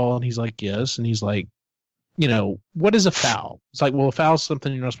basketball? And he's like, yes. And he's like, what is a foul? It's like, well, a foul is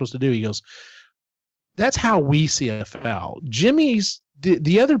something you're not supposed to do. He goes, that's how we see a foul. Jimmy's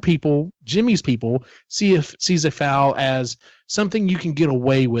people sees a foul as something you can get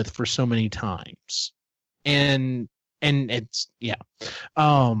away with for so many times. And it's,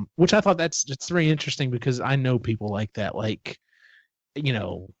 which I thought that's very interesting because I know people like that.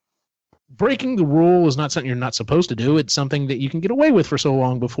 Breaking the rule is not something you're not supposed to do. It's something that you can get away with for so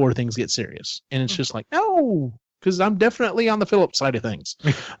long before things get serious. And it's just like, no, because I'm definitely on the Philip side of things.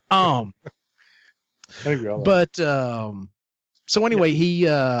 So anyway,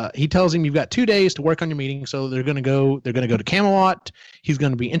 he tells him you've got 2 days to work on your meeting. So they're going to go to Camelot. He's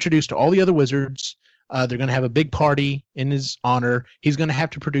going to be introduced to all the other wizards. They're going to have a big party in his honor. He's going to have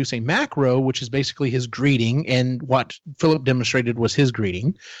to produce a macro, which is basically his greeting, and what Philip demonstrated was his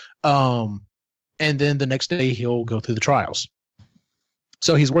greeting. And then the next day he'll go through the trials.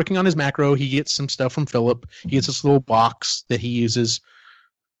 So he's working on his macro. He gets some stuff from Philip. He gets this little box that he uses,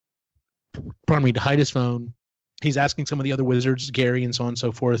 to hide his phone. He's asking some of the other wizards, Gary and so on and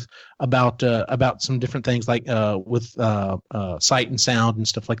so forth, about some different things with sight and sound and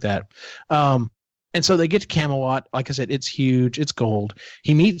stuff like that. And so they get to Camelot. Like I said, it's huge. It's gold.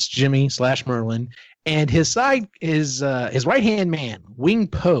 He meets Jimmy / Merlin, and his right-hand man, Wing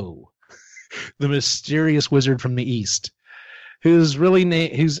Po, the mysterious wizard from the East, whose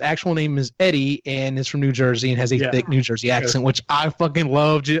actual name is Eddie and is from New Jersey and has a thick New Jersey accent, which I fucking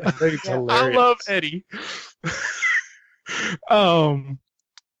love. I love Eddie.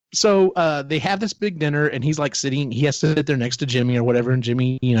 So they have this big dinner, and he's sitting. He has to sit there next to Jimmy or whatever, and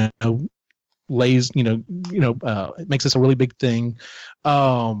Jimmy, lays, makes this a really big thing.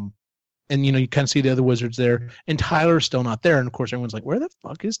 And you kind of see the other wizards there, and Tyler's still not there. And of course, everyone's like, "Where the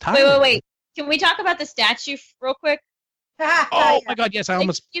fuck is Tyler?" Wait. Can we talk about the statue real quick? Oh my God! Yes, I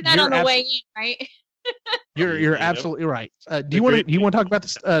almost see that on the way in, right? You're absolutely right. Do you want to talk about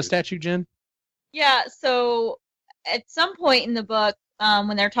the statue, Jen? Yeah. So at some point in the book,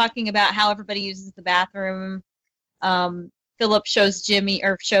 when they're talking about how everybody uses the bathroom, Philip shows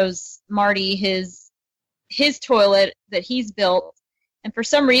Marty his toilet that he's built, and for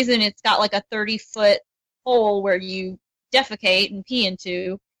some reason it's got a 30-foot hole where you defecate and pee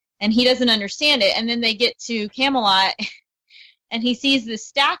into, and he doesn't understand it. And then they get to Camelot, and he sees this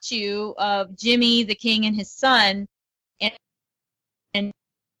statue of Jimmy, the king, and his son, and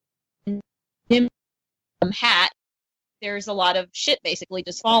him hat. There's a lot of shit basically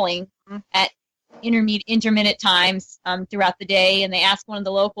just falling at intermittent times throughout the day, and they ask one of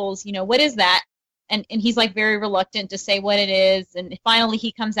the locals, what is that? And he's very reluctant to say what it is, and finally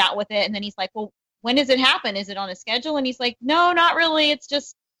he comes out with it, and then he's like, well, when does it happen? Is it on a schedule? And he's like, no, not really. It's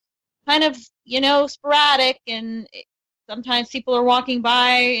just kind of, sporadic, and sometimes people are walking by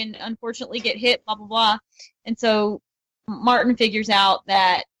and unfortunately get hit, blah, blah, blah. And so Martin figures out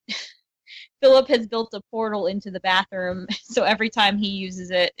that Philip has built a portal into the bathroom, so every time he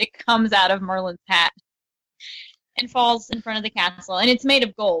uses it, it comes out of Merlin's hat and falls in front of the castle. And it's made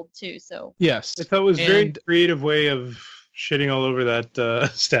of gold, too. So yes. I thought it was a very creative way of shitting all over that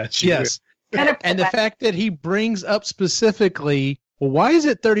statue. Yes. And the fact that he brings up specifically, well, why is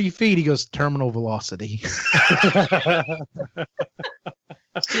it 30 feet? He goes, terminal velocity.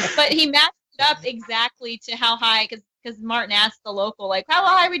 But he matched it up exactly to how high, because because Martin asked the local, like, how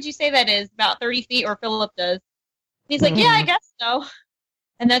high would you say that is? About 30 feet, or Philip does. And he's like, yeah, I guess so.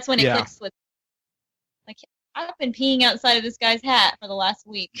 And that's when it clicks with, like, I've been peeing outside of this guy's hat for the last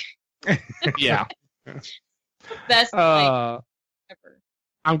week. Yeah. Best night ever.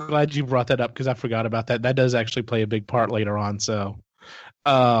 I'm glad you brought that up because I forgot about that. That does actually play a big part later on. So,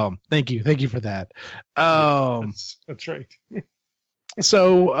 thank you for that. That's right.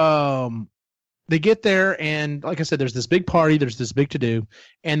 So, they get there, and like I said, there's this big party, there's this big to-do,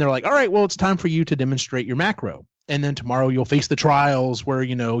 and they're like, all right, well, it's time for you to demonstrate your macro. And then tomorrow you'll face the trials where,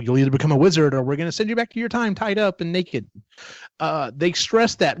 you'll either become a wizard or we're going to send you back to your time tied up and naked. They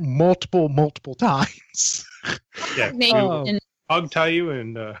stress that multiple times. Yeah. Hog tie you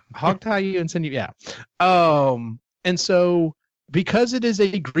and send you. Yeah. And so because it is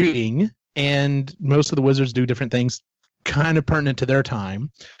a greeting and most of the wizards do different things kind of pertinent to their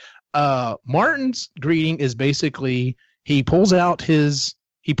time, Martin's greeting is basically he pulls out this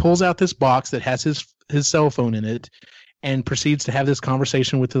box that has his cell phone in it and proceeds to have this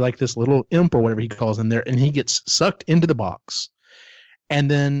conversation with like this little imp or whatever he calls in there, and he gets sucked into the box,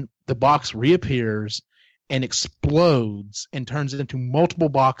 and then the box reappears and explodes and turns into multiple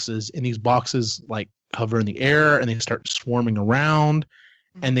boxes, and these boxes like hover in the air and they start swarming around,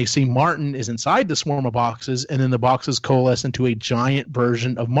 and they see Martin is inside the swarm of boxes, and then the boxes coalesce into a giant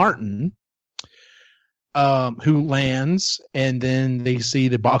version of Martin, who lands, and then they see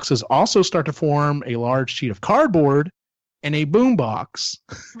the boxes also start to form a large sheet of cardboard and a boombox,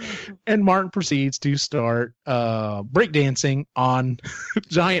 and Martin proceeds to start breakdancing on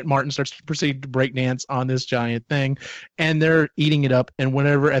giant Martin starts to proceed to breakdance on this giant thing, and they're eating it up, and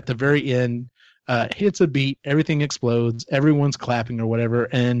whenever at the very end hits a beat, everything explodes, everyone's clapping or whatever,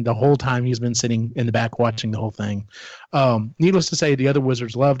 and the whole time he's been sitting in the back watching the whole thing. Needless to say, the other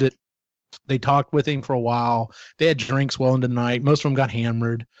wizards loved it. They talked with him for a while. They had drinks well into the night. Most of them got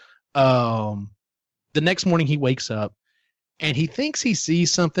hammered. The next morning he wakes up and he thinks he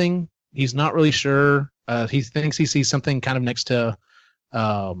sees something. He's not really sure. He thinks he sees something kind of next to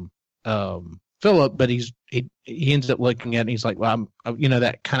Philip, but he ends up looking at it and he's like, well,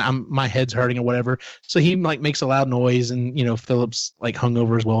 that kind of, my head's hurting or whatever. So he like makes a loud noise, and Philip's like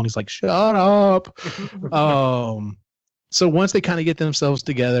hungover as well, and he's like, shut up. So once they kind of get themselves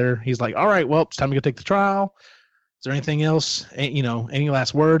together, he's like, all right, well, it's time to go take the trial. Is there anything else? Any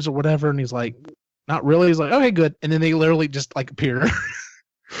last words or whatever? And he's like, not really. He's like, okay, good. And then they literally just like appear.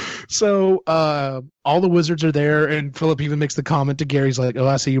 So all the wizards are there, and Philip even makes the comment to Gary. He's like, oh,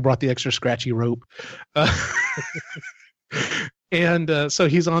 I see you brought the extra scratchy rope. And so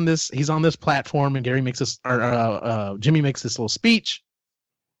he's on this platform, and Gary makes this, Jimmy makes this little speech,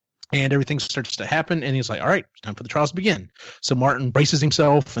 and everything starts to happen, and he's like, all right, it's time for the trials to begin. So Martin braces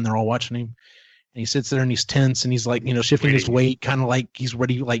himself, and they're all watching him, and he sits there and he's tense, and he's like, shifting his weight, kind of like he's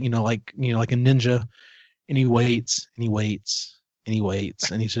ready, like a ninja, and he waits, and he waits, and he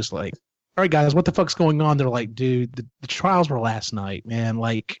waits, and he's just like, all right, guys, what the fuck's going on? They're like, dude, the trials were last night, man.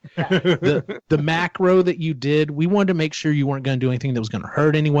 Like, the macro that you did, we wanted to make sure you weren't going to do anything that was going to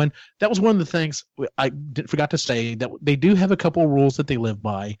hurt anyone. That was one of the things I forgot to say, that they do have a couple of rules that they live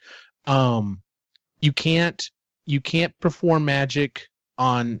by. You can't perform magic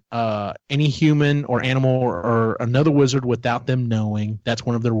on any human or animal or another wizard without them knowing. That's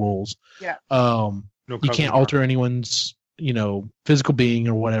one of their rules. Yeah. You can't alter anyone's physical being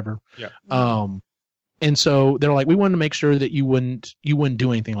or whatever. Yeah. And so they're like, we wanted to make sure that you wouldn't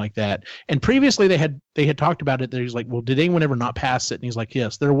do anything like that. And previously they had talked about it. He's like, well, did anyone ever not pass it? And he's like,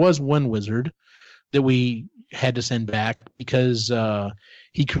 yes, there was one wizard that we had to send back because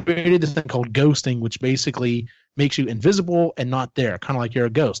he created this thing called ghosting, which basically makes you invisible and not there, kind of like you're a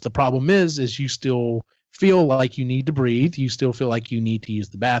ghost. The problem is you still feel like you need to breathe. You still feel like you need to use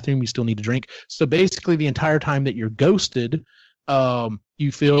the bathroom. You still need to drink. So basically the entire time that you're ghosted,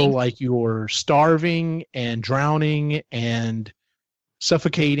 you feel like you're starving and drowning and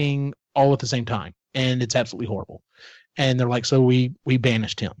suffocating all at the same time. And it's absolutely horrible. And they're like, so we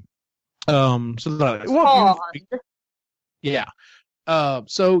banished him. So they're like, well, yeah.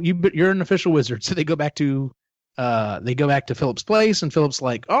 So you're an official wizard. So they go back to Philip's place, and Philip's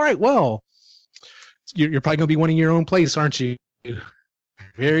like, all right, well, you're probably gonna be wanting your own place, aren't you?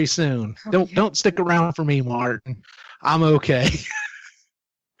 Very soon. Don't stick around for me, Martin. I'm okay.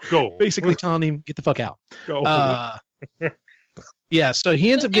 Go. Basically telling him, get the fuck out. Go. Yeah. So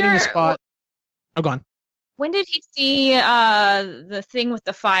he ends up getting a spot. Oh, go on. When did he see the thing with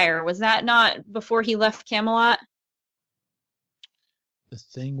the fire? Was that not before he left Camelot? The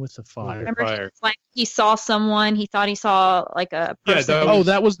thing with the fire. Remember, he saw someone. He thought he saw like a person.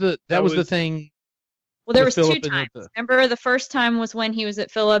 That was the thing. Well, there With was two Philip and times. with Remember, the first time was when he was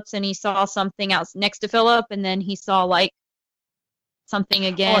at Philip's and he saw something else next to Philip, and then he saw like something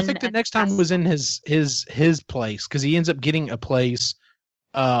again. Oh, I think the next time was in his place, because he ends up getting a place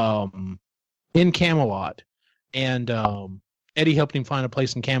in Camelot, and Eddie helped him find a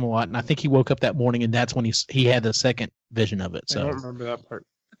place in Camelot, and I think he woke up that morning, and that's when he had the second vision of it. I So don't remember that part.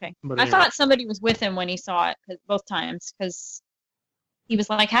 Okay, But I anyway. thought somebody was with him when he saw it both times, because he was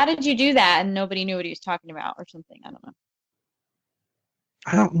like, "How did you do that?" And nobody knew what he was talking about, or something. I don't know.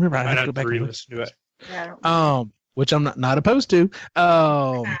 I don't remember. I I'd have to have go to back and look. re-listen to it. Yeah, I don't Which I'm not opposed to.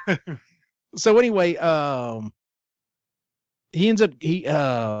 So anyway, he ends up he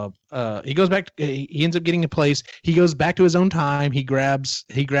goes back. He ends up getting a place. He goes back to his own time. He grabs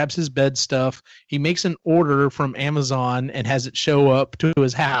his bed stuff. He makes an order from Amazon and has it show up to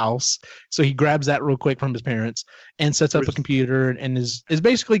his house. So he grabs that real quick from his parents and sets up a computer and is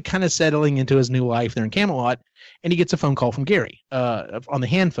basically kind of settling into his new life there in Camelot. And he gets a phone call from Gary on the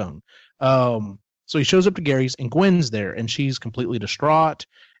hand phone. So he shows up to Gary's, and Gwen's there, and she's completely distraught,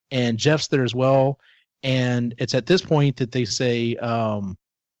 and Jeff's there as well. And it's at this point that they say,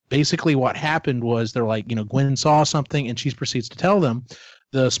 basically what happened was they're like, Gwen saw something, and she proceeds to tell them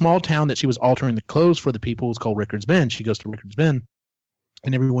the small town that she was altering the clothes for the people was called Rickard's Bend. She goes to Rickard's Bend,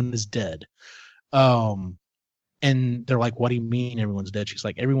 and everyone is dead. And they're like, what do you mean everyone's dead? She's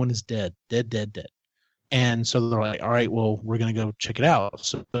like, everyone is dead, dead, dead, dead. And so they're like, all right, well, we're going to go check it out.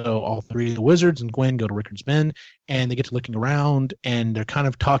 So all three of the wizards and Gwen go to Rickard's Bend, and they get to looking around, and they're kind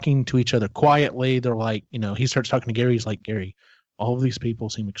of talking to each other quietly. They're like, he starts talking to Gary. He's like, Gary, all of these people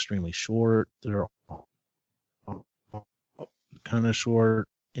seem extremely short. They're kind of short.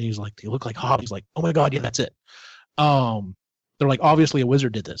 And he's like, they look like hobbits. He's like, oh my God, yeah, that's it. They're like, obviously a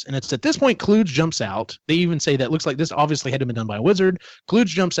wizard did this. And it's at this point Klooge jumps out. They even say that looks like this obviously had to have been done by a wizard. Klooge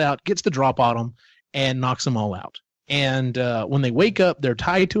jumps out, gets the drop on them, and knocks them all out. And when they wake up, they're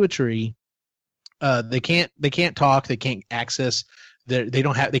tied to a tree. They can't talk. They can't access. They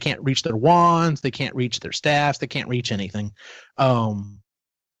can't reach their wands. They can't reach their staffs. They can't reach anything. And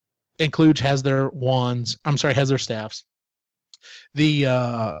Klooge has their wands. Has their staffs.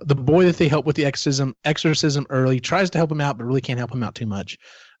 The boy that they help with the exorcism early tries to help him out, but really can't help him out too much.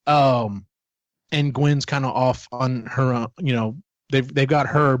 And Gwen's kind of off on her own. They've got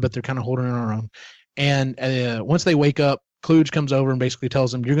her, but they're kind of holding her on her own. And once they wake up, Klooge comes over and basically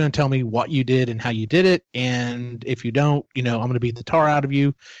tells them, you're going to tell me what you did and how you did it. And if you don't, I'm going to beat the tar out of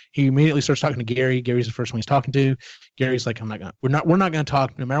you. He immediately starts talking to Gary. Gary's the first one he's talking to. Gary's like, we're not going to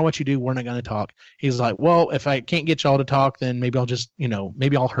talk. No matter what you do, we're not going to talk. He's like, well, if I can't get y'all to talk, then maybe I'll just,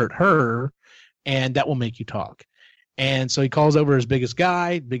 maybe I'll hurt her, and that will make you talk. And so he calls over his biggest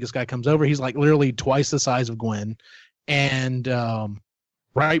guy. Biggest guy comes over. He's like literally twice the size of Gwen. And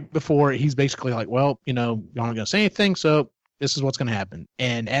right before, he's basically like, well, y'all aren't going to say anything, so this is what's going to happen.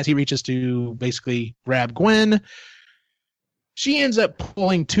 And as he reaches to basically grab Gwen, she ends up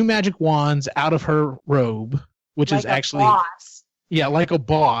pulling two magic wands out of her robe, which is actually boss. Yeah, like a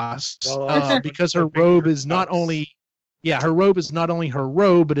boss, because her robe is not only her robe is not only her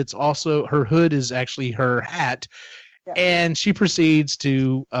robe, but it's also her hood is actually her hat. Yeah. And she proceeds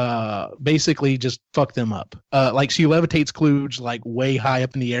to basically just fuck them up. Like she levitates Klooge like way high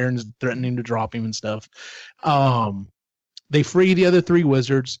up in the air and is threatening to drop him and stuff. They free the other three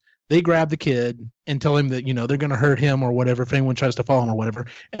wizards. They grab the kid and tell him that they're going to hurt him or whatever if anyone tries to follow him or whatever.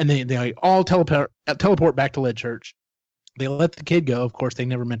 And they all teleport back to Lead Church. They let the kid go. Of course, they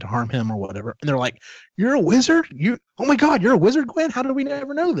never meant to harm him or whatever. And they're like, "You're a wizard? Oh my God, you're a wizard, Gwen? How did we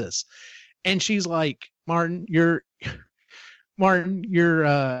never know this?" And she's like, Martin, your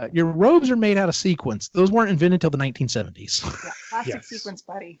robes are made out of sequins. Those weren't invented until the 1970s. Yeah, plastic sequins,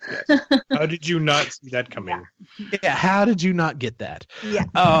 buddy. Yes. How did you not see that coming? Yeah, how did you not get that? Yeah.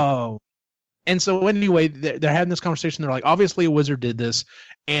 Oh. And so anyway, they're having this conversation. They're like, obviously a wizard did this.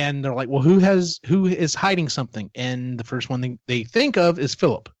 And they're like, well, who is hiding something? And the first one they think of is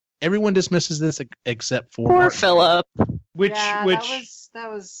Philip. Everyone dismisses this except for poor Philip. Which that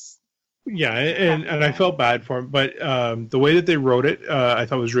was yeah, and I felt bad for him, but the way that they wrote it, I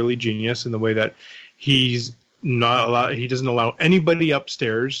thought was really genius in the way that he doesn't allow anybody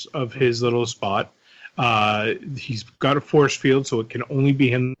upstairs of his little spot. He's got a force field, so it can only be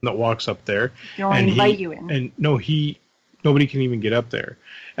him that walks up there. He only invite you in. And nobody can even get up there.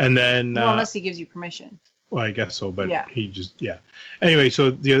 And then unless he gives you permission. Well, I guess so, but yeah. He just Anyway, so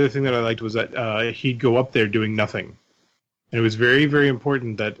the other thing that I liked was that he'd go up there doing nothing. And it was very, very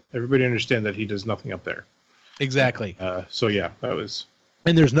important that everybody understand that he does nothing up there. Exactly. So yeah, that was.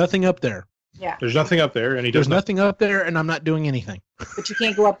 And there's nothing up there. Yeah, There's nothing up there, and he There's does nothing up there, and I'm not doing anything. but you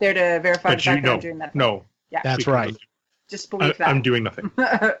can't go up there to verify the But fact you that I'm no, doing that. no. Yeah. That's Because right. Just believe that. I'm doing nothing.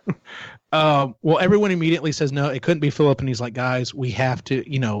 Well, everyone immediately says no. It couldn't be Philip, and he's like, "Guys, we have to,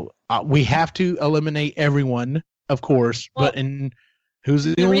 we have to eliminate everyone, of course." Well, and who's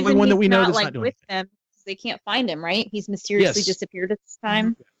the The only reason one that he's we know not that's like not doing with it? them is they can't find him, right? He's mysteriously Yes. disappeared at this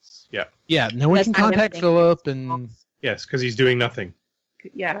time. Yeah. Yeah, no one That's can kind of contact thing. Philip, and Yes, because he's doing nothing.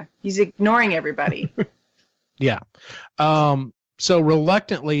 Yeah, he's ignoring everybody. yeah. So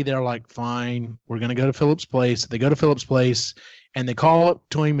reluctantly, they're like, "Fine, we're gonna go to Philip's place." They go to Philip's place, and they call up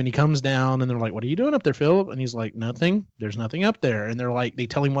to him, and he comes down, and they're like, "What are you doing up there, Philip?" And he's like, "Nothing. There's nothing up there." And they're like, they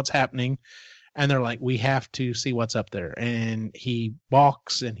tell him what's happening, and they're like, "We have to see what's up there." And he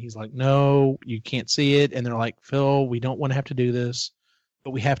balks, and he's like, "No, you can't see it." And they're like, "Phil, we don't want to have to do this,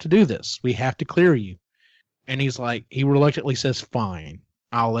 but we have to do this. We have to clear you." And he's like, he reluctantly says, "Fine,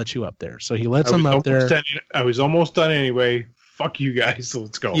 I'll let you up there." So he lets him up there. I was almost done anyway. Fuck you guys. So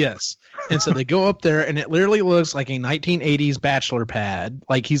let's go. Yes. And so they go up there, and it literally looks like a 1980s bachelor pad.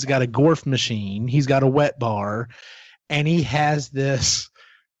 Like he's got a Gorf machine, he's got a wet bar, and he has this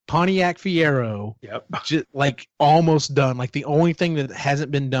Pontiac Fiero, Yep. just like almost done. Like the only thing that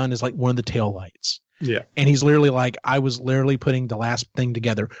hasn't been done is like one of the taillights. Yeah. And he's literally like, I was literally putting the last thing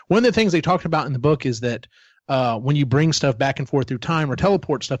together. One of the things they talked about in the book is that when you bring stuff back and forth through time or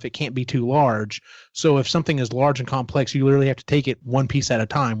teleport stuff, it can't be too large. So if something is large and complex, you literally have to take it one piece at a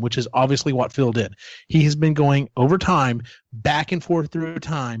time, which is obviously what Phil did. He has been going over time, back and forth through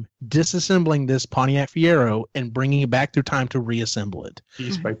time, disassembling this Pontiac Fiero and bringing it back through time to reassemble it.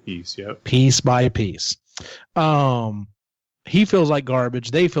 Piece by piece. Yep. Piece by piece. He feels like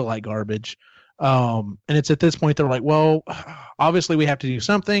garbage. They feel like garbage. And it's at this point they're like, well, obviously we have to do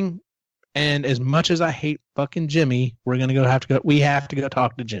something. And as much as I hate fucking Jimmy, we have to go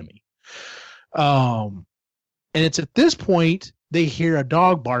talk to Jimmy. And it's at this point they hear a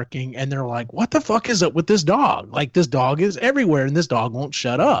dog barking, and they're like, what the fuck is up with this dog? Like, this dog is everywhere, and this dog won't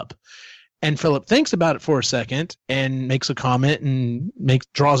shut up. And Philip thinks about it for a second and makes a comment and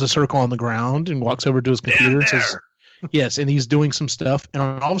draws a circle on the ground and walks over to his computer and says, yes, and he's doing some stuff. And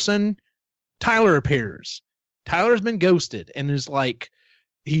all of a sudden, Tyler appears. Tyler's been ghosted and is like,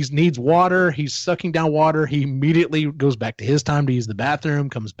 he needs water. He's sucking down water. He immediately goes back to his time to use the bathroom,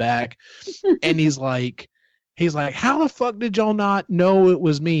 comes back, and he's like, how the fuck did y'all not know it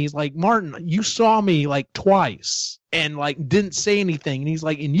was me? He's like, Martin, you saw me like twice and like didn't say anything. And he's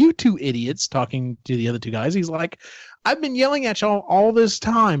like, and you two idiots, talking to the other two guys, he's like, I've been yelling at y'all all this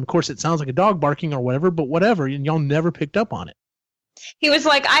time. Of course, it sounds like a dog barking or whatever, but whatever. And y'all never picked up on it. He was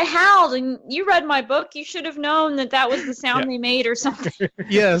like, I howled, and you read my book. You should have known that was the sound they made or something.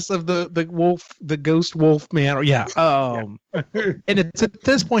 Yes, of the wolf, the ghost wolf man. Or, yeah. And it's at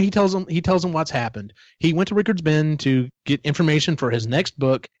this point he tells him what's happened. He went to Rickard's Bend to get information for his next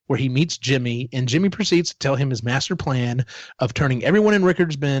book, where he meets Jimmy, and Jimmy proceeds to tell him his master plan of turning everyone in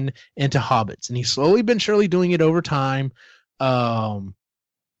Rickard's Bend into hobbits, and he's slowly been surely doing it over time.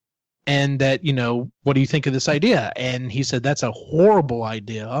 And that, what do you think of this idea? And he said, that's a horrible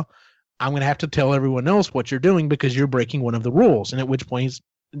idea. I'm going to have to tell everyone else what you're doing because you're breaking one of the rules. And at which point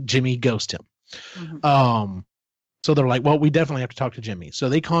Jimmy ghosts him. Mm-hmm. So they're like, well, we definitely have to talk to Jimmy. So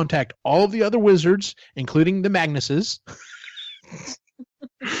they contact all of the other wizards, including the Magnuses,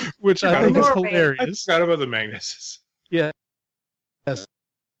 which I think is hilarious. I forgot about the Magnuses. Yeah. Yes.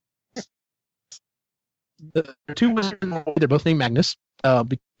 The two wizards, they're both named Magnus. But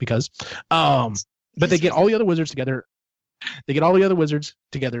they get all the other wizards together.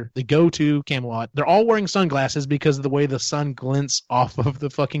 They go to Camelot. They're all wearing sunglasses because of the way the sun glints off of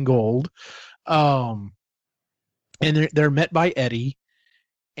the fucking gold. And they're met by Eddie,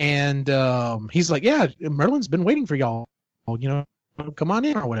 and he's like, "Yeah, Merlin's been waiting for y'all. Come on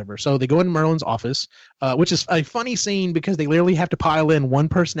in or whatever." So they go in Merlin's office, which is a funny scene because they literally have to pile in one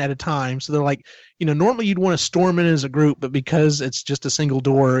person at a time. So they're like, normally you'd want to storm in as a group, but because it's just a single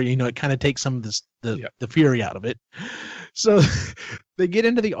door, it kind of takes some of the fury out of it. So they get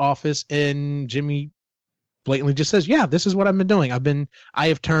into the office, and Jimmy blatantly just says, "Yeah, this is what I've been doing. I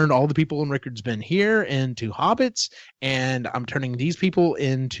have turned all the people in Rickard's Bend here into hobbits, and I'm turning these people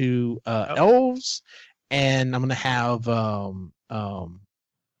into elves, and I'm going to have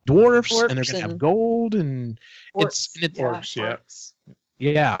dwarfs, and they're going to have gold, and Orcs. Orcs,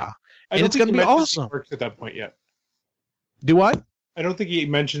 yeah. And it's going to be awesome." Orcs at that point yet? Do I? I don't think he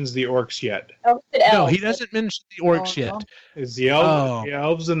mentions the orcs yet. No, he doesn't mention the orcs yet. It's the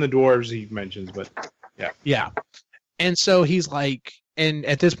elves and the dwarves he mentions, but yeah. Yeah. And so he's like, and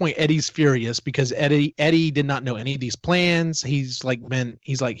at this point Eddie's furious because Eddie did not know any of these plans. He's been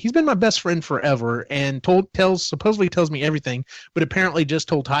my best friend forever and supposedly tells me everything, but apparently just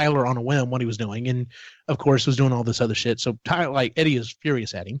told Tyler on a whim what he was doing, and of course was doing all this other shit. So Eddie is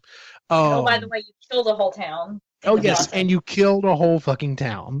furious at him. By the way, you killed a whole town. Oh yes, and you killed a whole fucking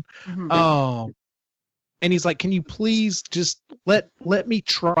town. Mhm. And he's like, can you please just let me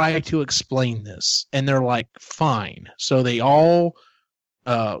try to explain this? And they're like, fine. So they all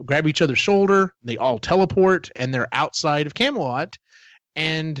grab each other's shoulder. They all teleport, and they're outside of Camelot.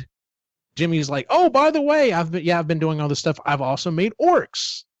 And Jimmy's like, oh, by the way, I've been doing all this stuff. I've also made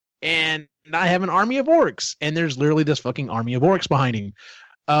orcs, and I have an army of orcs. And there's literally this fucking army of orcs behind him.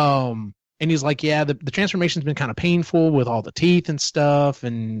 And he's like, yeah, the transformation's been kind of painful with all the teeth and stuff,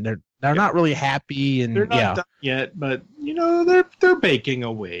 and they're not really happy, and they're not done yet, but they're baking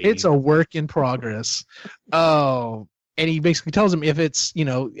away. It's a work in progress. And he basically tells him, if it's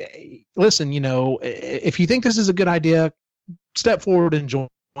listen, if you think this is a good idea, step forward and join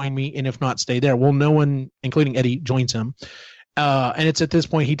me, and if not, stay there. Well, no one, including Eddie, joins him. And it's at this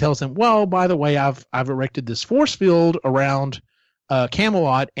point he tells him, well, by the way, I've erected this force field around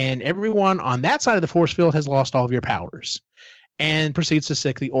Camelot, and everyone on that side of the force field has lost all of your powers, and proceeds to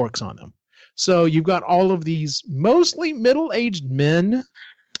sick the orcs on them. So you've got all of these mostly middle-aged men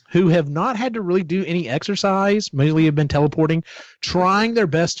who have not had to really do any exercise, mainly have been teleporting, trying their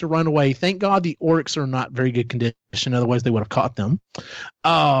best to run away. Thank God the orcs are not very good condition, otherwise they would have caught them.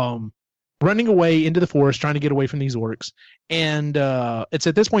 Running away into the forest, trying to get away from these orcs. And it's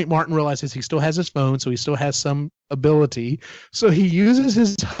at this point Martin realizes he still has his phone, so he still has some ability. So he uses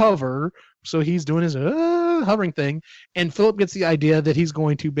his hover. So he's doing his hovering thing. And Philip gets the idea that he's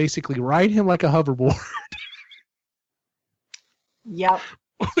going to basically ride him like a hoverboard. Yep.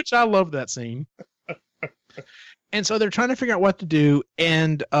 Which I love that scene. And so they're trying to figure out what to do.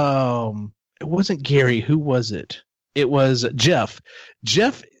 And it wasn't Gary. Who was it? It was Jeff.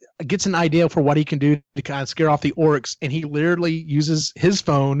 Jeff gets an idea for what he can do to kind of scare off the orcs, and he literally uses his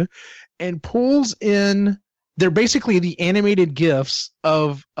phone and pulls in. They're basically the animated GIFs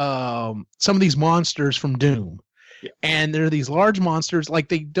of some of these monsters from Doom. Yeah. And they're these large monsters, like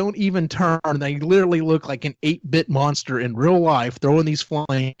they don't even turn. They literally look like an 8-bit monster in real life, throwing these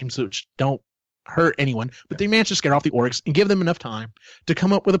flames which don't hurt anyone. But they manage to scare off the orcs and give them enough time to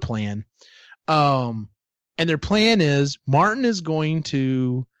come up with a plan. And their plan is Martin is going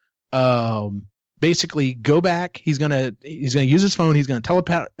to basically go back. He's gonna use his phone. He's gonna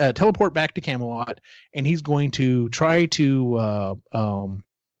teleport back to Camelot, and he's going to try to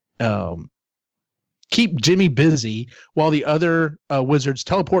keep Jimmy busy while the other wizards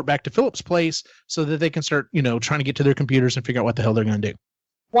teleport back to Philip's place, so that they can start trying to get to their computers and figure out what the hell they're gonna do.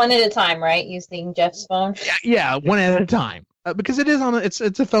 One at a time, right? Using Jeff's phone. Yeah, one at a time. Because it is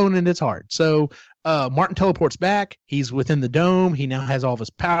it's a phone and it's hard. So Martin teleports back. He's within the dome. He now has all of his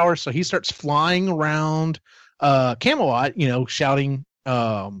power. So he starts flying around Camelot, shouting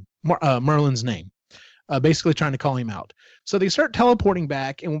Merlin's name, basically trying to call him out. So they start teleporting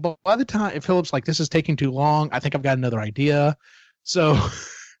back, and by the time Philip's like, this is taking too long, I think I've got another idea. So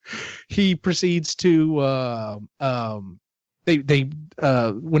he proceeds to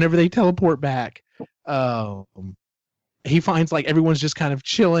whenever they teleport back, he finds like everyone's just kind of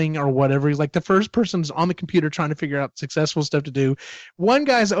chilling or whatever. He's like the first person's on the computer trying to figure out successful stuff to do. One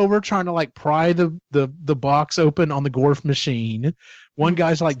guy's over trying to like pry the box open on the Gorf machine. One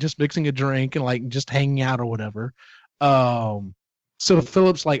guy's like just mixing a drink and like just hanging out or whatever. So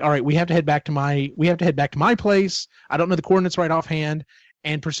Philip's like, all right, we have to head back to my place. I don't know the coordinates right offhand,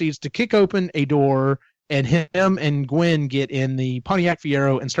 and proceeds to kick open a door, and him and Gwen get in the Pontiac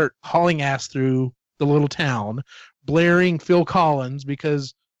Fiero and start hauling ass through the little town, blaring Phil Collins,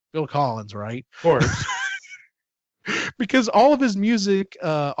 because Phil Collins, right? Of course. Because all of his music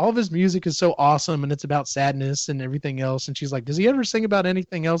is so awesome, and it's about sadness and everything else. And she's like, does he ever sing about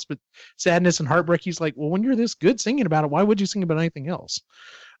anything else but sadness and heartbreak? He's like, well, when you're this good singing about it, why would you sing about anything else?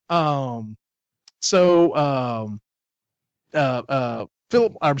 Martin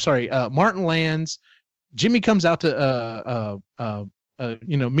lands. Jimmy comes out to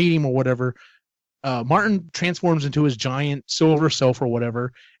meet him or whatever. Martin transforms into his giant silver self or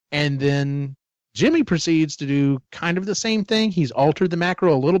whatever, and then Jimmy proceeds to do kind of the same thing. He's altered the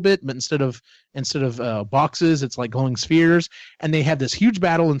macro a little bit, but instead of boxes, it's like glowing spheres, and they have this huge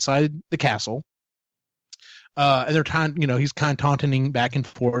battle inside the castle. And they're he's kind of taunting back and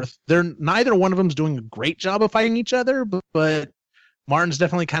forth. Neither one of them's doing a great job of fighting each other, but Martin's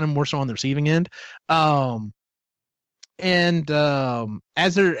definitely kind of more so on the receiving end. As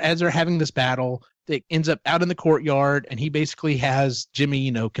they're having this battle, that ends up out in the courtyard, and he basically has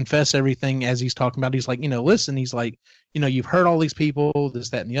Jimmy, confess everything as he's talking about. He's like, listen, he's like, you've hurt all these people, this,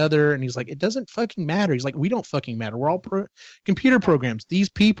 that, and the other. And he's like, it doesn't fucking matter. He's like, we don't fucking matter. We're all computer programs. These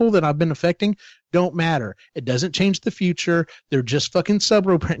people that I've been affecting don't matter. It doesn't change the future. They're just fucking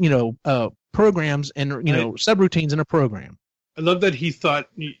programs and, subroutines in a program. I love that he thought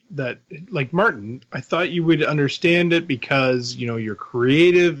that, like Martin, I thought you would understand it because, you're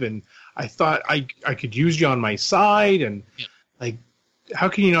creative, and I thought I could use you on my side, and like, how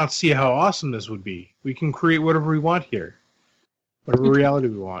can you not see how awesome this would be? We can create whatever we want here, whatever reality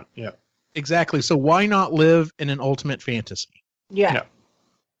we want. Yeah, exactly. So why not live in an ultimate fantasy? Yeah.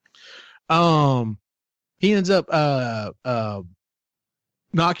 He ends up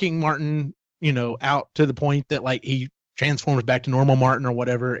knocking Martin, out to the point that like he transforms back to normal Martin or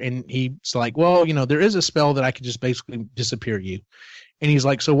whatever, and he's like, well, there is a spell that I could just basically disappear you. And he's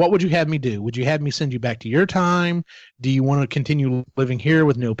like, so what would you have me do? Would you have me send you back to your time? Do you want to continue living here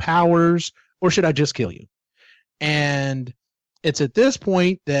with no powers? Or should I just kill you? And it's at this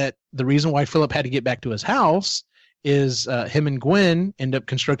point that the reason why Philip had to get back to his house is him and Gwen end up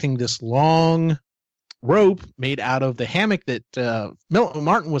constructing this long rope made out of the hammock that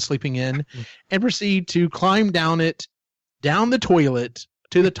Martin was sleeping in, and proceed to climb down the toilet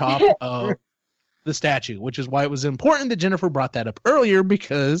to the top of the statue, which is why it was important that Jennifer brought that up earlier,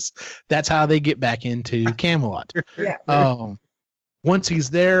 because that's how they get back into Camelot. Yeah. Once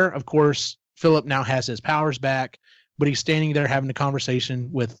he's there, of course, Philip now has his powers back, but he's standing there having a conversation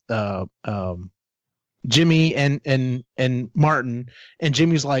with Jimmy and Martin, and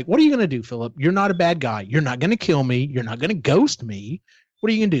Jimmy's like, what are you going to do, Philip? You're not a bad guy. You're not going to kill me. You're not going to ghost me. What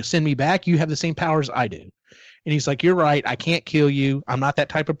are you going to do? Send me back? You have the same powers I do. And he's like, you're right. I can't kill you. I'm not that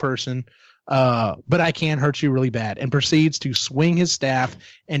type of person. But I can hurt you really bad, and proceeds to swing his staff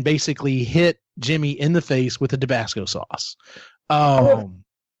and basically hit Jimmy in the face with a Tabasco sauce,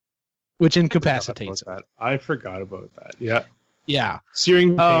 which incapacitates him. I forgot about that. Yeah. Yeah.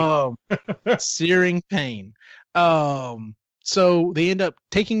 Searing pain. Searing pain. So they end up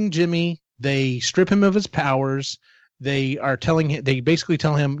taking Jimmy. They strip him of his powers. They basically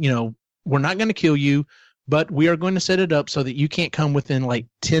tell him, we're not going to kill you, but we are going to set it up so that you can't come within like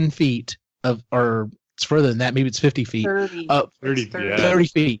 10 feet or it's further than that. Maybe it's 50 feet. 30. 30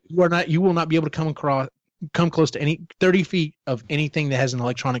 feet. You will not be able to come close to any 30 feet of anything that has an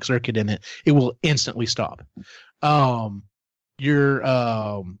electronic circuit in it. It will instantly stop. Your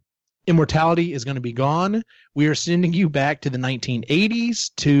immortality is going to be gone. We are sending you back to the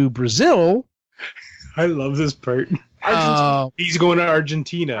 1980s to Brazil. I love this part. He's going to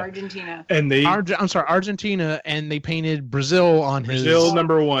Argentina. And Argentina, and they painted Brazil on Brazil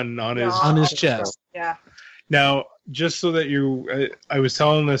 #1 on his chest. Yeah. Now, just so that I was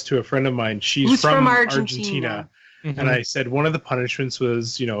telling this to a friend of mine. She's from Argentina. Mm-hmm. And I said one of the punishments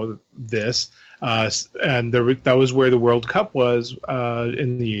was, this, and that was where the World Cup was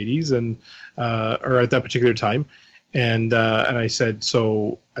in the 80s, and or at that particular time. And I said,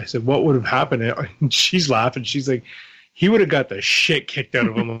 what would have happened? And she's laughing. She's like, he would have got the shit kicked out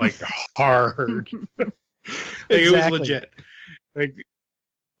of him like hard. It was legit. Like,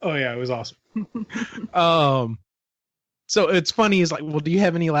 oh yeah, it was awesome. So it's funny. He's like, well, do you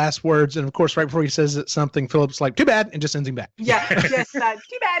have any last words? And of course, right before he says something, Philip's like, too bad, and just sends him back. Yeah, yes, too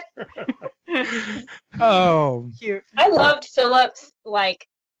bad. Cute. I loved Philip's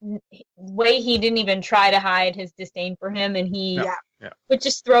way he didn't even try to hide his disdain for him, and he would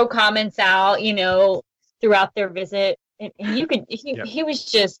just throw comments out, throughout their visit. And you could, he was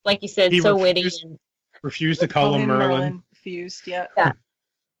just, like you said, so witty. Refused to call him Merlin. Refused, yeah.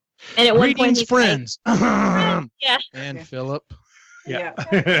 And at one point, friends. Yeah. And Philip. Yeah.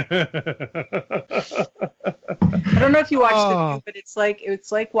 I don't know if you watched the movie, but it's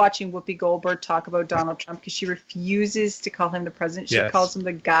like watching Whoopi Goldberg talk about Donald Trump, because she refuses to call him the president. She calls him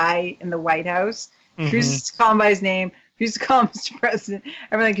the guy in the White House. Refuses to call him by his name. Refuses to call him Mr. President.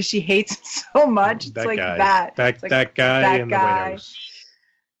 Everything, because she hates him so much. It's like guy. that. That guy in the White House.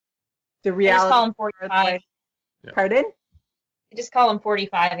 The reality. I just call him 45. Pardon? I just call him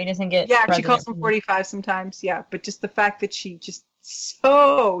 45. He doesn't get. Yeah, she calls him 45 sometimes. Yeah, but just the fact that she just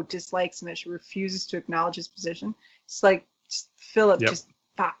so dislikes him that she refuses to acknowledge his position. It's like, Philip, just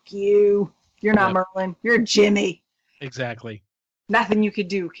fuck you. You're not Merlin. You're Jimmy. Exactly. Nothing you could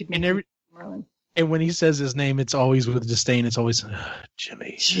do could make you Merlin. And when he says his name, it's always with disdain. It's always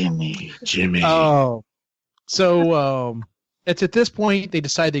Jimmy. Oh, so it's at this point they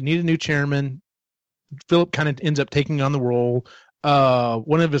decide they need a new chairman. Philip kind of ends up taking on the role.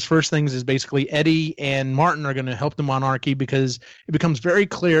 one of his first things is basically Eddie and Martin are going to help the monarchy because it becomes very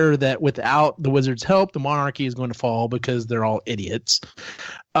clear that without the wizard's help, the monarchy is going to fall because they're all idiots.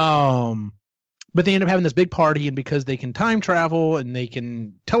 But they end up having this big party, and because they can time travel and they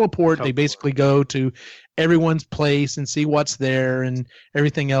can teleport, they basically go to everyone's place and see what's there and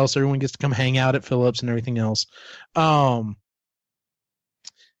everything else. Everyone gets to come hang out at Phillips and everything else.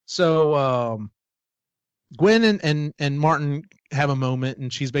 So Gwen and Martin have a moment,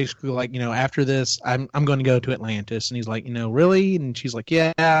 and she's basically like, after this, I'm going to go to Atlantis. And he's like, really? And she's like,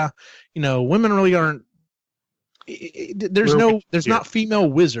 yeah, women really aren't. There's not female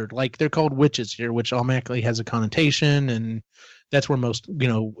wizard. Like, they're called witches here, which automatically has a connotation, and that's where most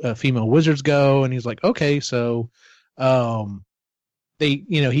female wizards go. And he's like, okay, so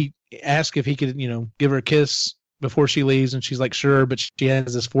he asked if he could give her a kiss before she leaves, and she's like, sure, but she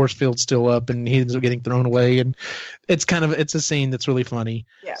has this force field still up, and he ends up getting thrown away, and it's a scene that's really funny.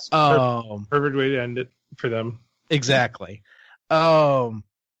 Yeah. Perfect way to end it for them. Exactly.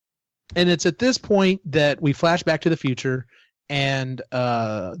 And it's at this point that we flash back to the future, and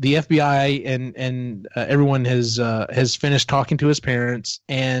the FBI and everyone has finished talking to his parents,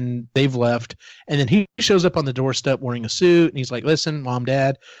 and they've left. And then he shows up on the doorstep wearing a suit, and he's like, listen, Mom,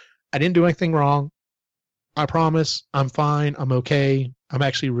 Dad, I didn't do anything wrong. I promise. I'm fine. I'm okay. I'm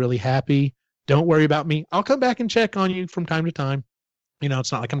actually really happy. Don't worry about me. I'll come back and check on you from time to time.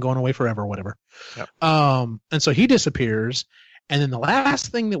 It's not like I'm going away forever or whatever. Yep. And so he disappears. And then the last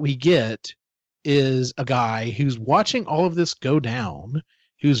thing that we get is a guy who's watching all of this go down,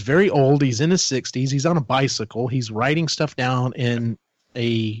 who's very old. He's in his 60s. He's on a bicycle. He's writing stuff down in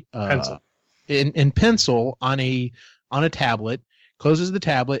a pencil. In pencil on a tablet, closes the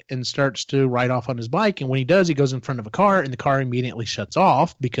tablet and starts to ride off on his bike. And when he does, he goes in front of a car, and the car immediately shuts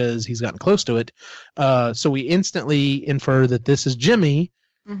off because he's gotten close to it. So we instantly infer that this is Jimmy,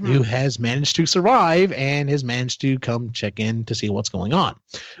 who has managed to survive and has managed to come check in to see what's going on.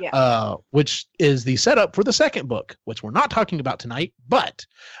 Yeah. Which is the setup for the second book, which we're not talking about tonight. But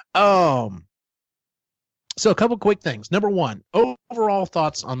so a couple quick things. Number one, overall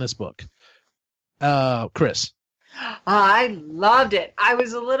thoughts on this book. Chris. I loved it. I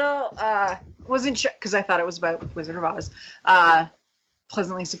was a little wasn't sure because I thought it was about Wizard of Oz.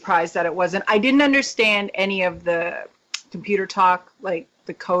 Pleasantly surprised that it wasn't. I didn't understand any of the computer talk, like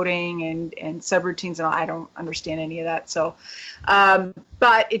the coding and subroutines and all. I don't understand any of that. So,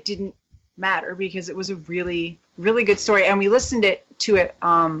 but it didn't matter because it was a really, really good story, and we listened to it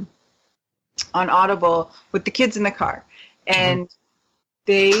on Audible with the kids in the car, and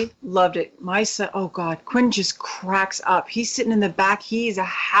they loved it. My son, oh God, Quinn just cracks up. He's sitting in the back. He's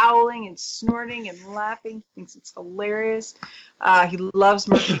howling and snorting and laughing. He thinks it's hilarious. He loves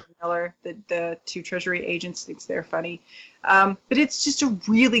Murphy and Miller, the two Treasury agents. Thinks they're funny. But it's just a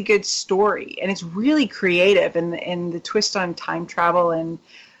really good story, and it's really creative. And the twist on time travel, and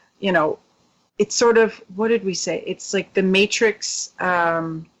it's sort of, what did we say? It's like the Matrix.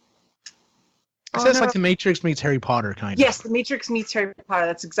 It's like the Matrix meets Harry Potter, kind of. Yes, the Matrix meets Harry Potter.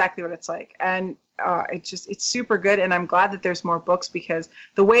 That's exactly what it's like. And it's super good. And I'm glad that there's more books because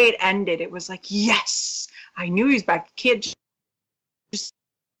the way it ended, it was like, yes, I knew he was back. Kid, just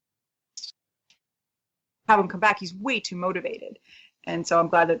have him come back. He's way too motivated. And so I'm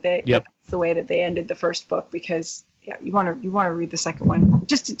glad that that's the way that they ended the first book because you want to read the second one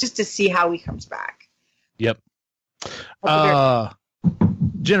just to see how he comes back. Yep.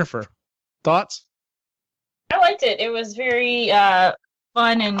 Jennifer. Thoughts? I liked it. It was very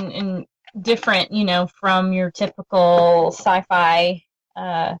fun and different, from your typical sci-fi.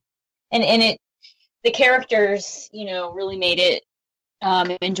 And the characters, really made it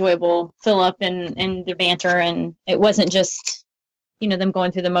enjoyable. Philip and the banter, and it wasn't just, them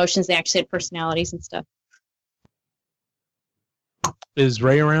going through the motions. They actually had personalities and stuff. Is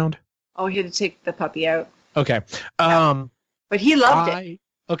Ray around? Oh, he had to take the puppy out. Okay. But he loved it.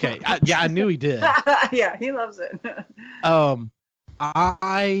 Okay. I knew he did. Yeah, he loves it.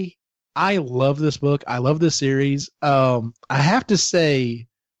 I love this book. I love this series. I have to say,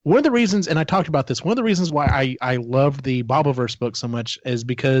 one of the reasons, and I talked about this, one of the reasons why I loved the Bobiverse book so much is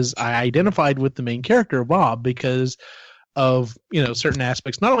because I identified with the main character, Bob, because of, certain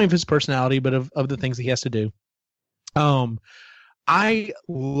aspects, not only of his personality, but of the things he has to do. I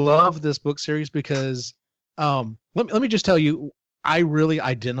love this book series because, let me just tell you, I really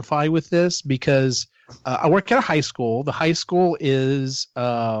identify with this because I work at a high school. The high school is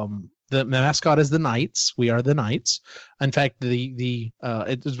the mascot is the Knights. We are the Knights. In fact,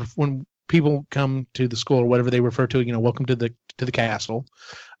 it is when people come to the school or whatever they refer to, welcome to the castle.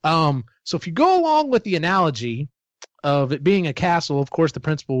 So if you go along with the analogy, of it being a castle, of course, the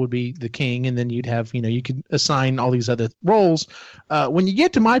principal would be the king, and then you'd have, you could assign all these other roles. When you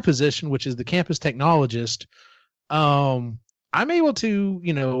get to my position, which is the campus technologist, I'm able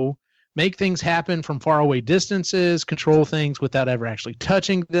to, make things happen from far away distances, control things without ever actually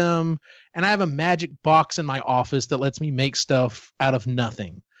touching them. And I have a magic box in my office that lets me make stuff out of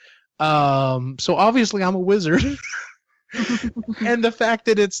nothing. So obviously I'm a wizard. And the fact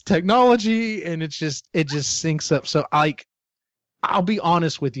that it's technology and it just syncs up. So I'll be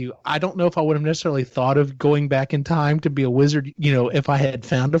honest with you. I don't know if I would have necessarily thought of going back in time to be a wizard, if I had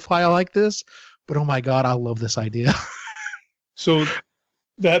found a file like this, but oh my God, I love this idea. So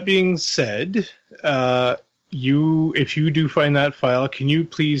that being said, if you do find that file, can you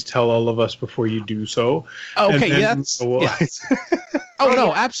please tell all of us before you do so? Okay, yes. Oh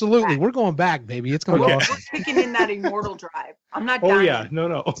no, absolutely. We're going back, baby. It's going to be awesome. We're picking in that immortal drive. I'm not. Oh dying. yeah,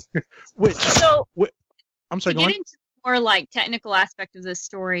 no. I'm sorry. To get into more like technical aspect of this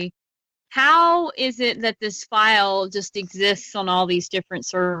story, how is it that this file just exists on all these different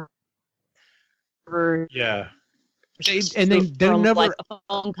servers? Yeah. They're never like a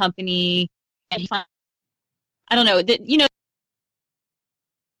phone company, and I don't know that it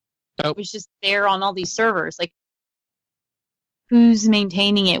was just there on all these servers. Like, who's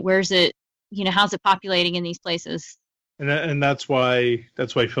maintaining it? Where's it? How's it populating in these places? And that's why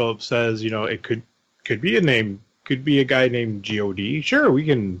Philip says, it could be a name, could be a guy named God. Sure, we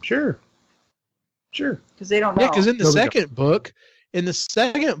can sure. Because they don't know. Yeah, because in the second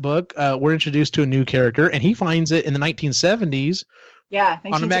book, we're introduced to a new character, and he finds it in the 1970s. Yeah,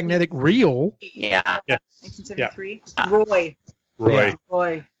 on a magnetic reel. Yeah. Yes. 1973. Yeah.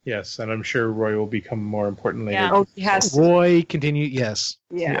 Roy. Yes, and I'm sure Roy will become more important later. Yeah. Oh, yes. Roy continue. Yes.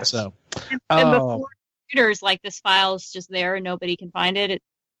 Yeah. So. And before computers, like this file is just there and nobody can find it.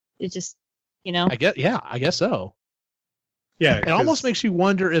 It just, I guess so. Yeah, it almost makes you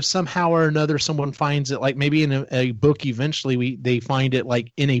wonder if somehow or another someone finds it, like maybe in a book. Eventually, they find it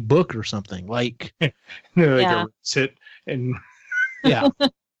like in a book or something. Like, sit and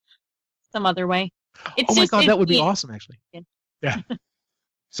some other way. Oh my God, that would be awesome, actually. Yeah.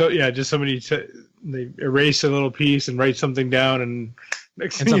 So just somebody they erase a little piece and write something down, and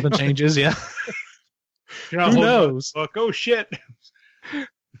something changes. Yeah. You're not Who knows? Book. Oh shit.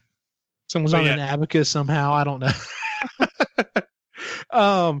 Someone's on an abacus somehow. I don't know.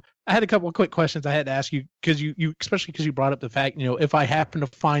 I had a couple of quick questions I had to ask you because you especially because you brought up the fact, if I happen to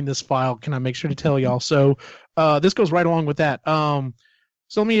find this file, can I make sure to tell y'all? So this goes right along with that. So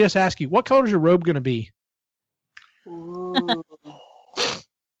let me just ask you, what color is your robe going to be?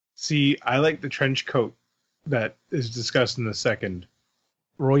 See, I like the trench coat that is discussed in the second.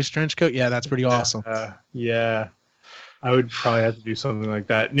 Roy's trench coat? Yeah, that's pretty awesome. Yeah. I would probably have to do something like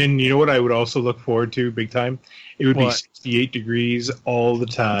that. And you know what I would also look forward to big time? It would be 68 degrees all the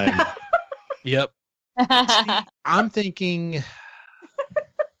time. Yep. See, I'm thinking,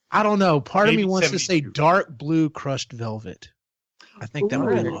 I don't know. Part of me wants to say dark blue crushed velvet. I think that would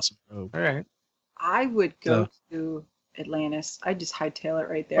be an awesome robe. All right. I would go to Atlantis. I'd just hightail it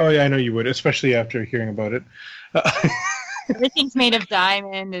right there. Oh, yeah, I know you would, especially after hearing about it. Everything's made of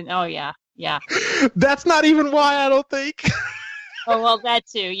diamond, and oh, yeah. Yeah. That's not even why, I don't think. Oh, well, that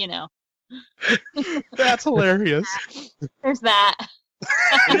too, That's hilarious. There's that.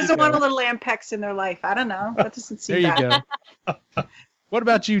 Who doesn't want a little Ampex in their life? I don't know. That doesn't seem bad. There you go. What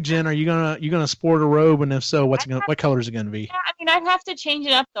about you, Jen? Are you gonna sport a robe, and if so, what color is it gonna be? Yeah, I'd have to change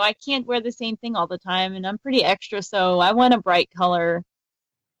it up though. I can't wear the same thing all the time, and I'm pretty extra, so I want a bright color.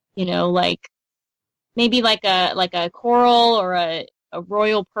 Like maybe like a coral or a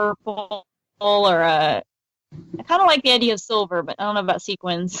royal purple or I kind of like the idea of silver, but I don't know about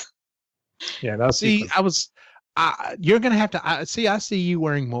sequins. Yeah, that's sequins. You're gonna have to I see you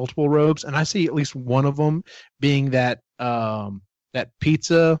wearing multiple robes, and I see at least one of them being that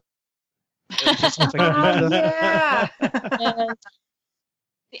pizza. Yeah.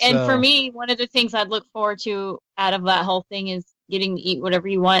 And for me, one of the things I'd look forward to out of that whole thing is getting to eat whatever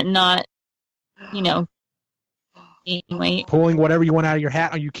you want and not, Anyway. Pulling whatever you want out of your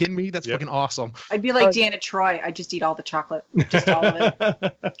hat. Are you kidding me? That's fucking awesome. I'd be like Deanna Troy. I just eat all the chocolate. Just all of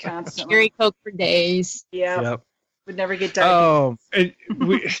it. Constantly. Cherry Coke for days. Yeah. Yep. Would never get done. I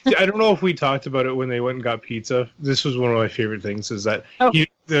don't know if we talked about it when they went and got pizza. This was one of my favorite things is that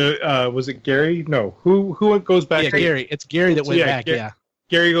was it Gary? No. Who goes back? Yeah, Gary. It's Gary that went back,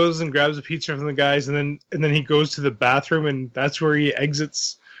 Gary goes and grabs a pizza from the guys, and then he goes to the bathroom, and that's where he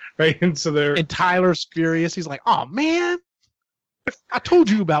exits. Right, and Tyler's furious. He's like, "Oh man, I told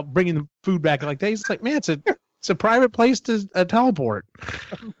you about bringing the food back like that." He's like, "Man, it's a private place to teleport."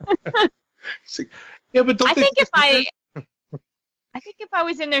 Yeah, but don't I they think if I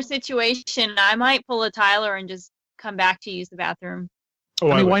was in their situation, I might pull a Tyler and just come back to use the bathroom.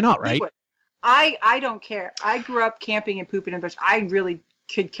 Oh, I mean, would. why not, He right? would. I don't care. I grew up camping and pooping in the bush. I really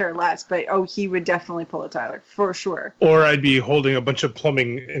could care less, but he would definitely pull a Tyler for sure. Or I'd be holding a bunch of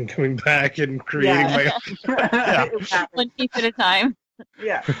plumbing and coming back and creating Yeah. my. It would happen. One piece at a time.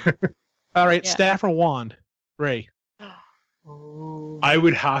 Yeah. All right, Yeah. staff or wand, Ray. Oh. I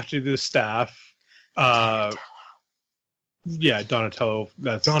would have to do the staff. Yeah, Donatello.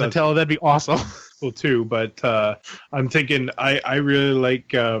 That's Donatello, that'd be awesome. cool too. But I'm thinking I really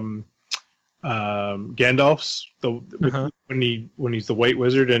like Gandalf's when he's the White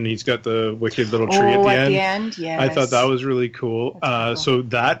Wizard and he's got the wicked little tree at the end. Yes. I thought that was really cool. That's So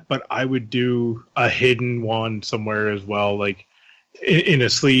that, but I would do a hidden wand somewhere as well, like in a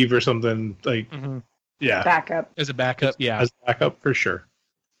sleeve or something. Like, yeah, backup. As a backup, yeah. as backup for sure.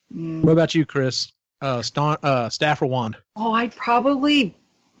 Mm. What about you, Chris? Staff or wand? Oh, I'd probably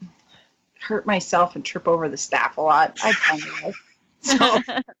hurt myself and trip over the staff a lot. I'd find a way. So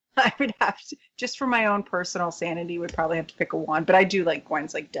I would have to, just for my own personal sanity, would probably have to pick a wand. But I do like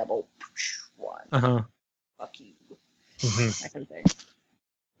ones like double wand, fuck you, Mhm. that kind of thing.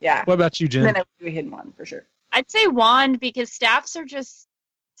 Yeah. What about you, And Jen? then I would do a hidden one for sure. I'd say wand because staffs are just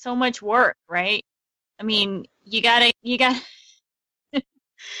so much work, right? I mean, you gotta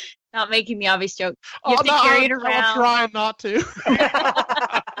not making the obvious joke. You have to carry it around. I'm trying not to.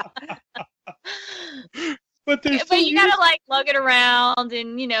 But there's But you gotta like lug it around,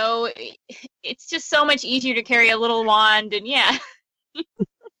 and it's just so much easier to carry a little wand, and yeah.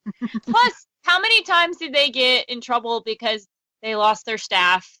 Plus, how many times did they get in trouble because they lost their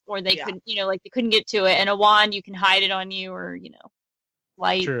staff, or they couldn't, they couldn't get to it? And a wand, you can hide it on you, or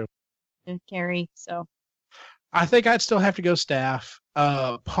light True. and carry. So I think I'd still have to go staff.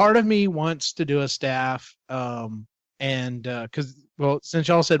 Part of me wants to do a staff, and because since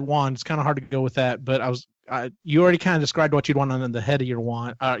y'all said wand, it's kind of hard to go with that. But you already kind of described what you'd want on the head of your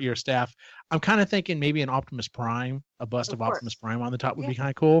wand, your staff. I'm kind of thinking maybe an Optimus Prime, a bust of Optimus Prime on the top would be kind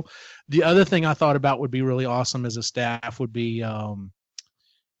of cool. The other thing I thought about would be really awesome as a staff would be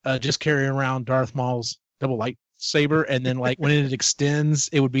just carrying around Darth Maul's double lightsaber, and then like when it extends,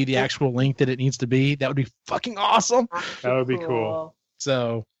 it would be the actual length that it needs to be. That would be fucking awesome. That would be cool.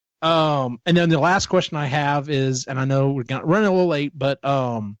 So, and then the last question I have is, and I know we're running a little late, but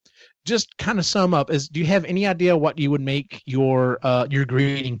just kind of sum up is, do you have any idea what you would make your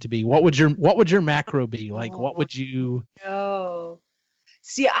greeting to be? What would your macro be? Like, what would you? Oh,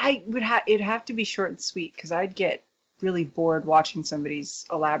 see, I would it'd have to be short and sweet because I'd get really bored watching somebody's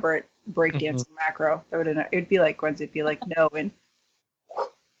elaborate breakdancing macro. It'd be like Gwen's. It'd be like no, and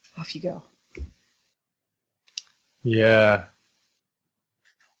off you go. Yeah.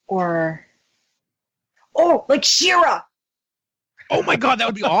 Or like She-Ra. Oh my god, that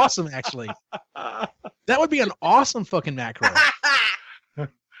would be awesome! Actually, that would be an awesome fucking macro. Damn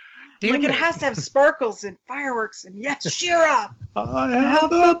Like it it. has to have sparkles and fireworks and yes, She-Ra. I Have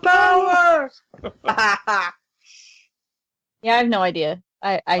the power. yeah, I have no idea.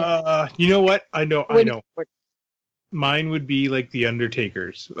 You know what? I know. Mine would be like the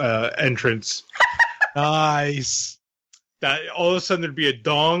Undertaker's entrance. Nice. That all of a sudden there'd be a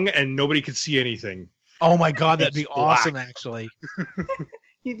dong and nobody could see anything. Oh my god, that'd be It's black. awesome! Actually,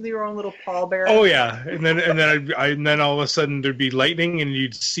 You'd do your own little pallbearer. Oh yeah, and then all of a sudden there'd be lightning and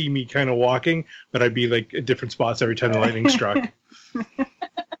you'd see me kind of walking, but I'd be like at different spots every time the lightning struck.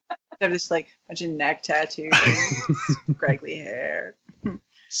 Have this like bunch of neck tattoos, scraggly hair.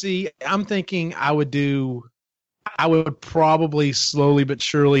 see, I'm thinking I would probably slowly but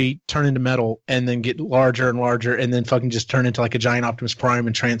surely turn into metal and then get larger and larger and then fucking just turn into like a giant Optimus Prime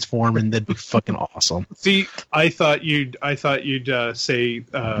and transform, and that'd be fucking awesome. See, I thought you'd say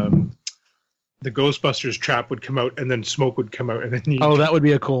the Ghostbusters trap would come out and then smoke would come out and then Oh, that would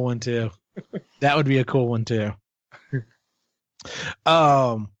be a cool one too. That would be a cool one too.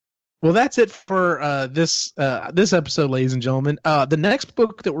 Well, that's it for this episode, ladies and gentlemen. The next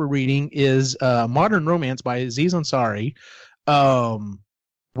book that we're reading is Modern Romance by Aziz Ansari.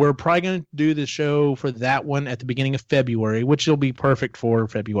 We're probably going to do the show for that one at the beginning of February, which will be perfect for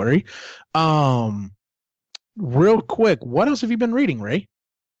February. Real quick, what else have you been reading, Ray?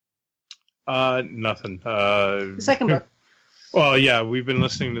 Nothing. The second book. Well, yeah, we've been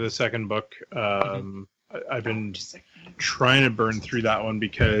listening to the second book. I've been trying to burn through that one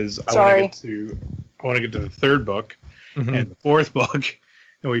because I want to get to the third book and the fourth book,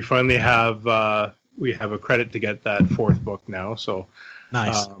 and we finally have a credit to get that fourth book now. So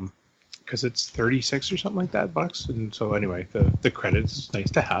Nice. Because it's 36 or something like that bucks, and so anyway, the credits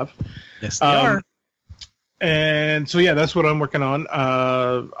nice to have. Yes, they are. And so yeah, that's what I'm working on.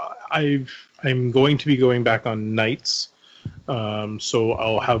 I'm going to be going back on nights, so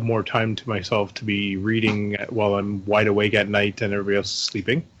I'll have more time to myself to be reading while I'm wide awake at night and everybody else is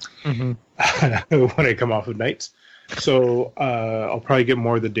sleeping. When I come off of nights. So I'll probably get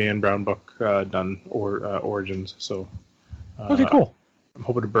more of the Dan Brown book done, or Origins. So okay, cool. I'm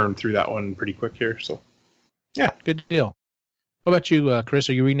hoping to burn through that one pretty quick here. So yeah, good deal. What about you, Chris?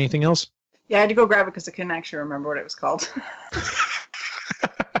 Are you reading anything else? Yeah, I had to go grab it because I couldn't actually remember what it was called.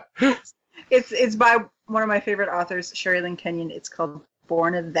 It's by one of my favorite authors, Sherry Lynn Kenyon. It's called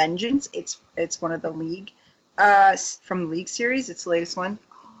Born of Vengeance. It's one of the League, from the League series. It's the latest one.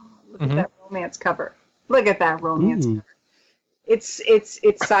 Oh, look at that romance cover. Look at that romance cover. It's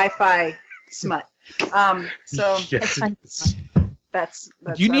sci-fi smut. So yes, that's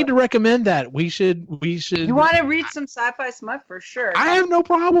you need to recommend that. We should. You want to read some sci-fi smut for sure. I have no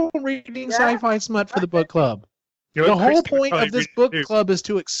problem reading sci-fi smut for the book club. You know The what, whole Christy would point probably of this read book it too. club is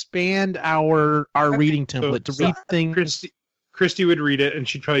to expand our reading template, to read things. Christy would read it, and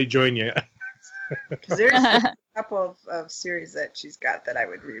she'd probably join you. Because there's a couple of series that she's got that I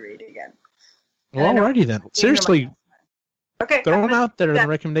would reread again. Well, alrighty then. Seriously, Okay, throw them out there in the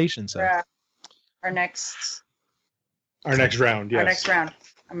recommendations. for, our next round. Yes. Our next round.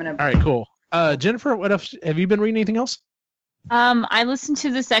 I'm gonna. All right, cool. Jennifer, what else? Have you been reading anything else? I listened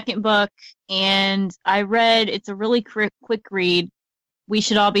to the second book, and I read, it's a really quick read, We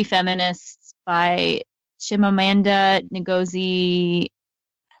Should All Be Feminists by Chimamanda Ngozi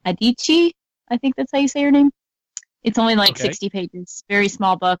Adichie. I think that's how you say her name. It's only like 60 pages. Very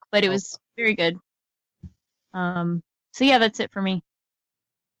small book, but it was very good. So yeah, that's it for me.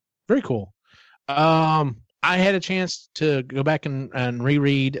 Very cool. I had a chance to go back and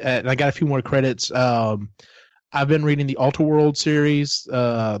reread, and I got a few more credits. I've been reading the Alter World series.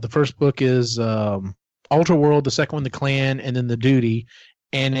 The first book is Alter World, the second one, The Clan, and then The Duty.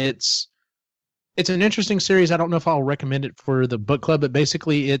 And it's an interesting series. I don't know if I'll recommend it for the book club, but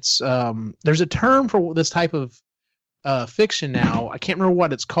basically it's there's a term for this type of fiction now. I can't remember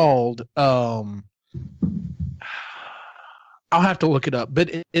what it's called. I'll have to look it up, but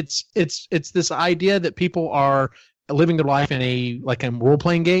it's this idea that people are living their life in a role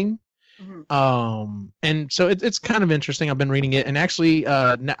playing game. And so it's kind of interesting. I've been reading it, and actually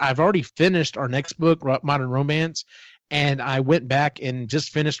I've already finished our next book, Modern Romance, and I went back and just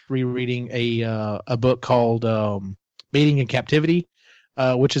finished rereading a book called Mating in Captivity,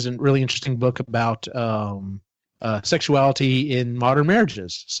 which is a really interesting book about sexuality in modern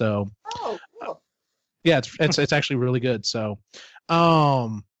marriages. So Oh, cool. yeah, it's actually really good. So,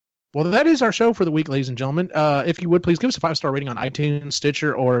 well, that is our show for the week, ladies and gentlemen. If you would, please give us a 5-star rating on iTunes,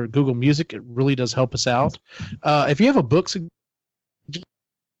 Stitcher, or Google Music. It really does help us out. If you have a book suggestion,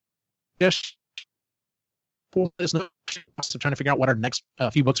 let us know. Trying to figure out what our next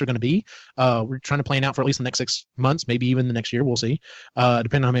few books are going to be. We're trying to plan out for at least the next 6 months, maybe even the next year. We'll see,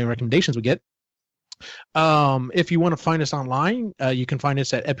 depending on how many recommendations we get. If you want to find us online, you can find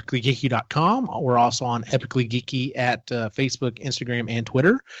us at epicallygeeky.com. We're also on Epically Geeky at Facebook, Instagram, and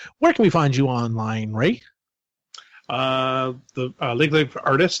Twitter. Where can we find you online, Ray? The Lake Life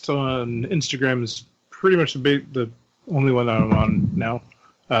Artist on Instagram is pretty much the only one that I'm on now.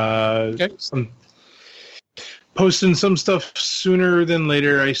 Posting some stuff sooner than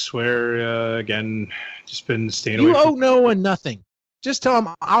later, I swear. Again, just been staying away. You owe no one nothing. Just tell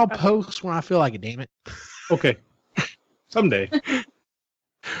them I'll post when I feel like it, damn it. Okay. Someday.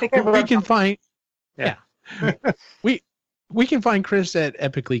 We can find we can find Chris at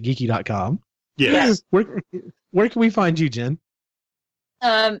epicallygeeky.com. Yes. Where can we find you, Jen?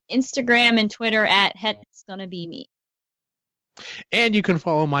 Instagram and Twitter at Het's Gonna Be Me. And you can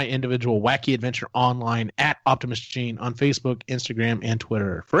follow my individual wacky adventure online at Optimus Gene on Facebook, Instagram, and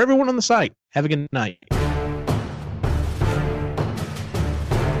Twitter. For everyone on the site, have a good night.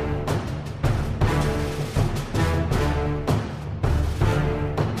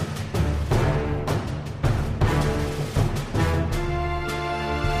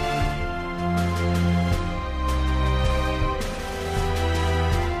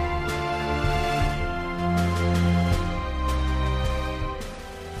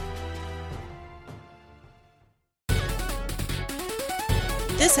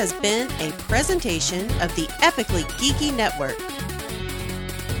 This has been a presentation of the Epically Geeky Network.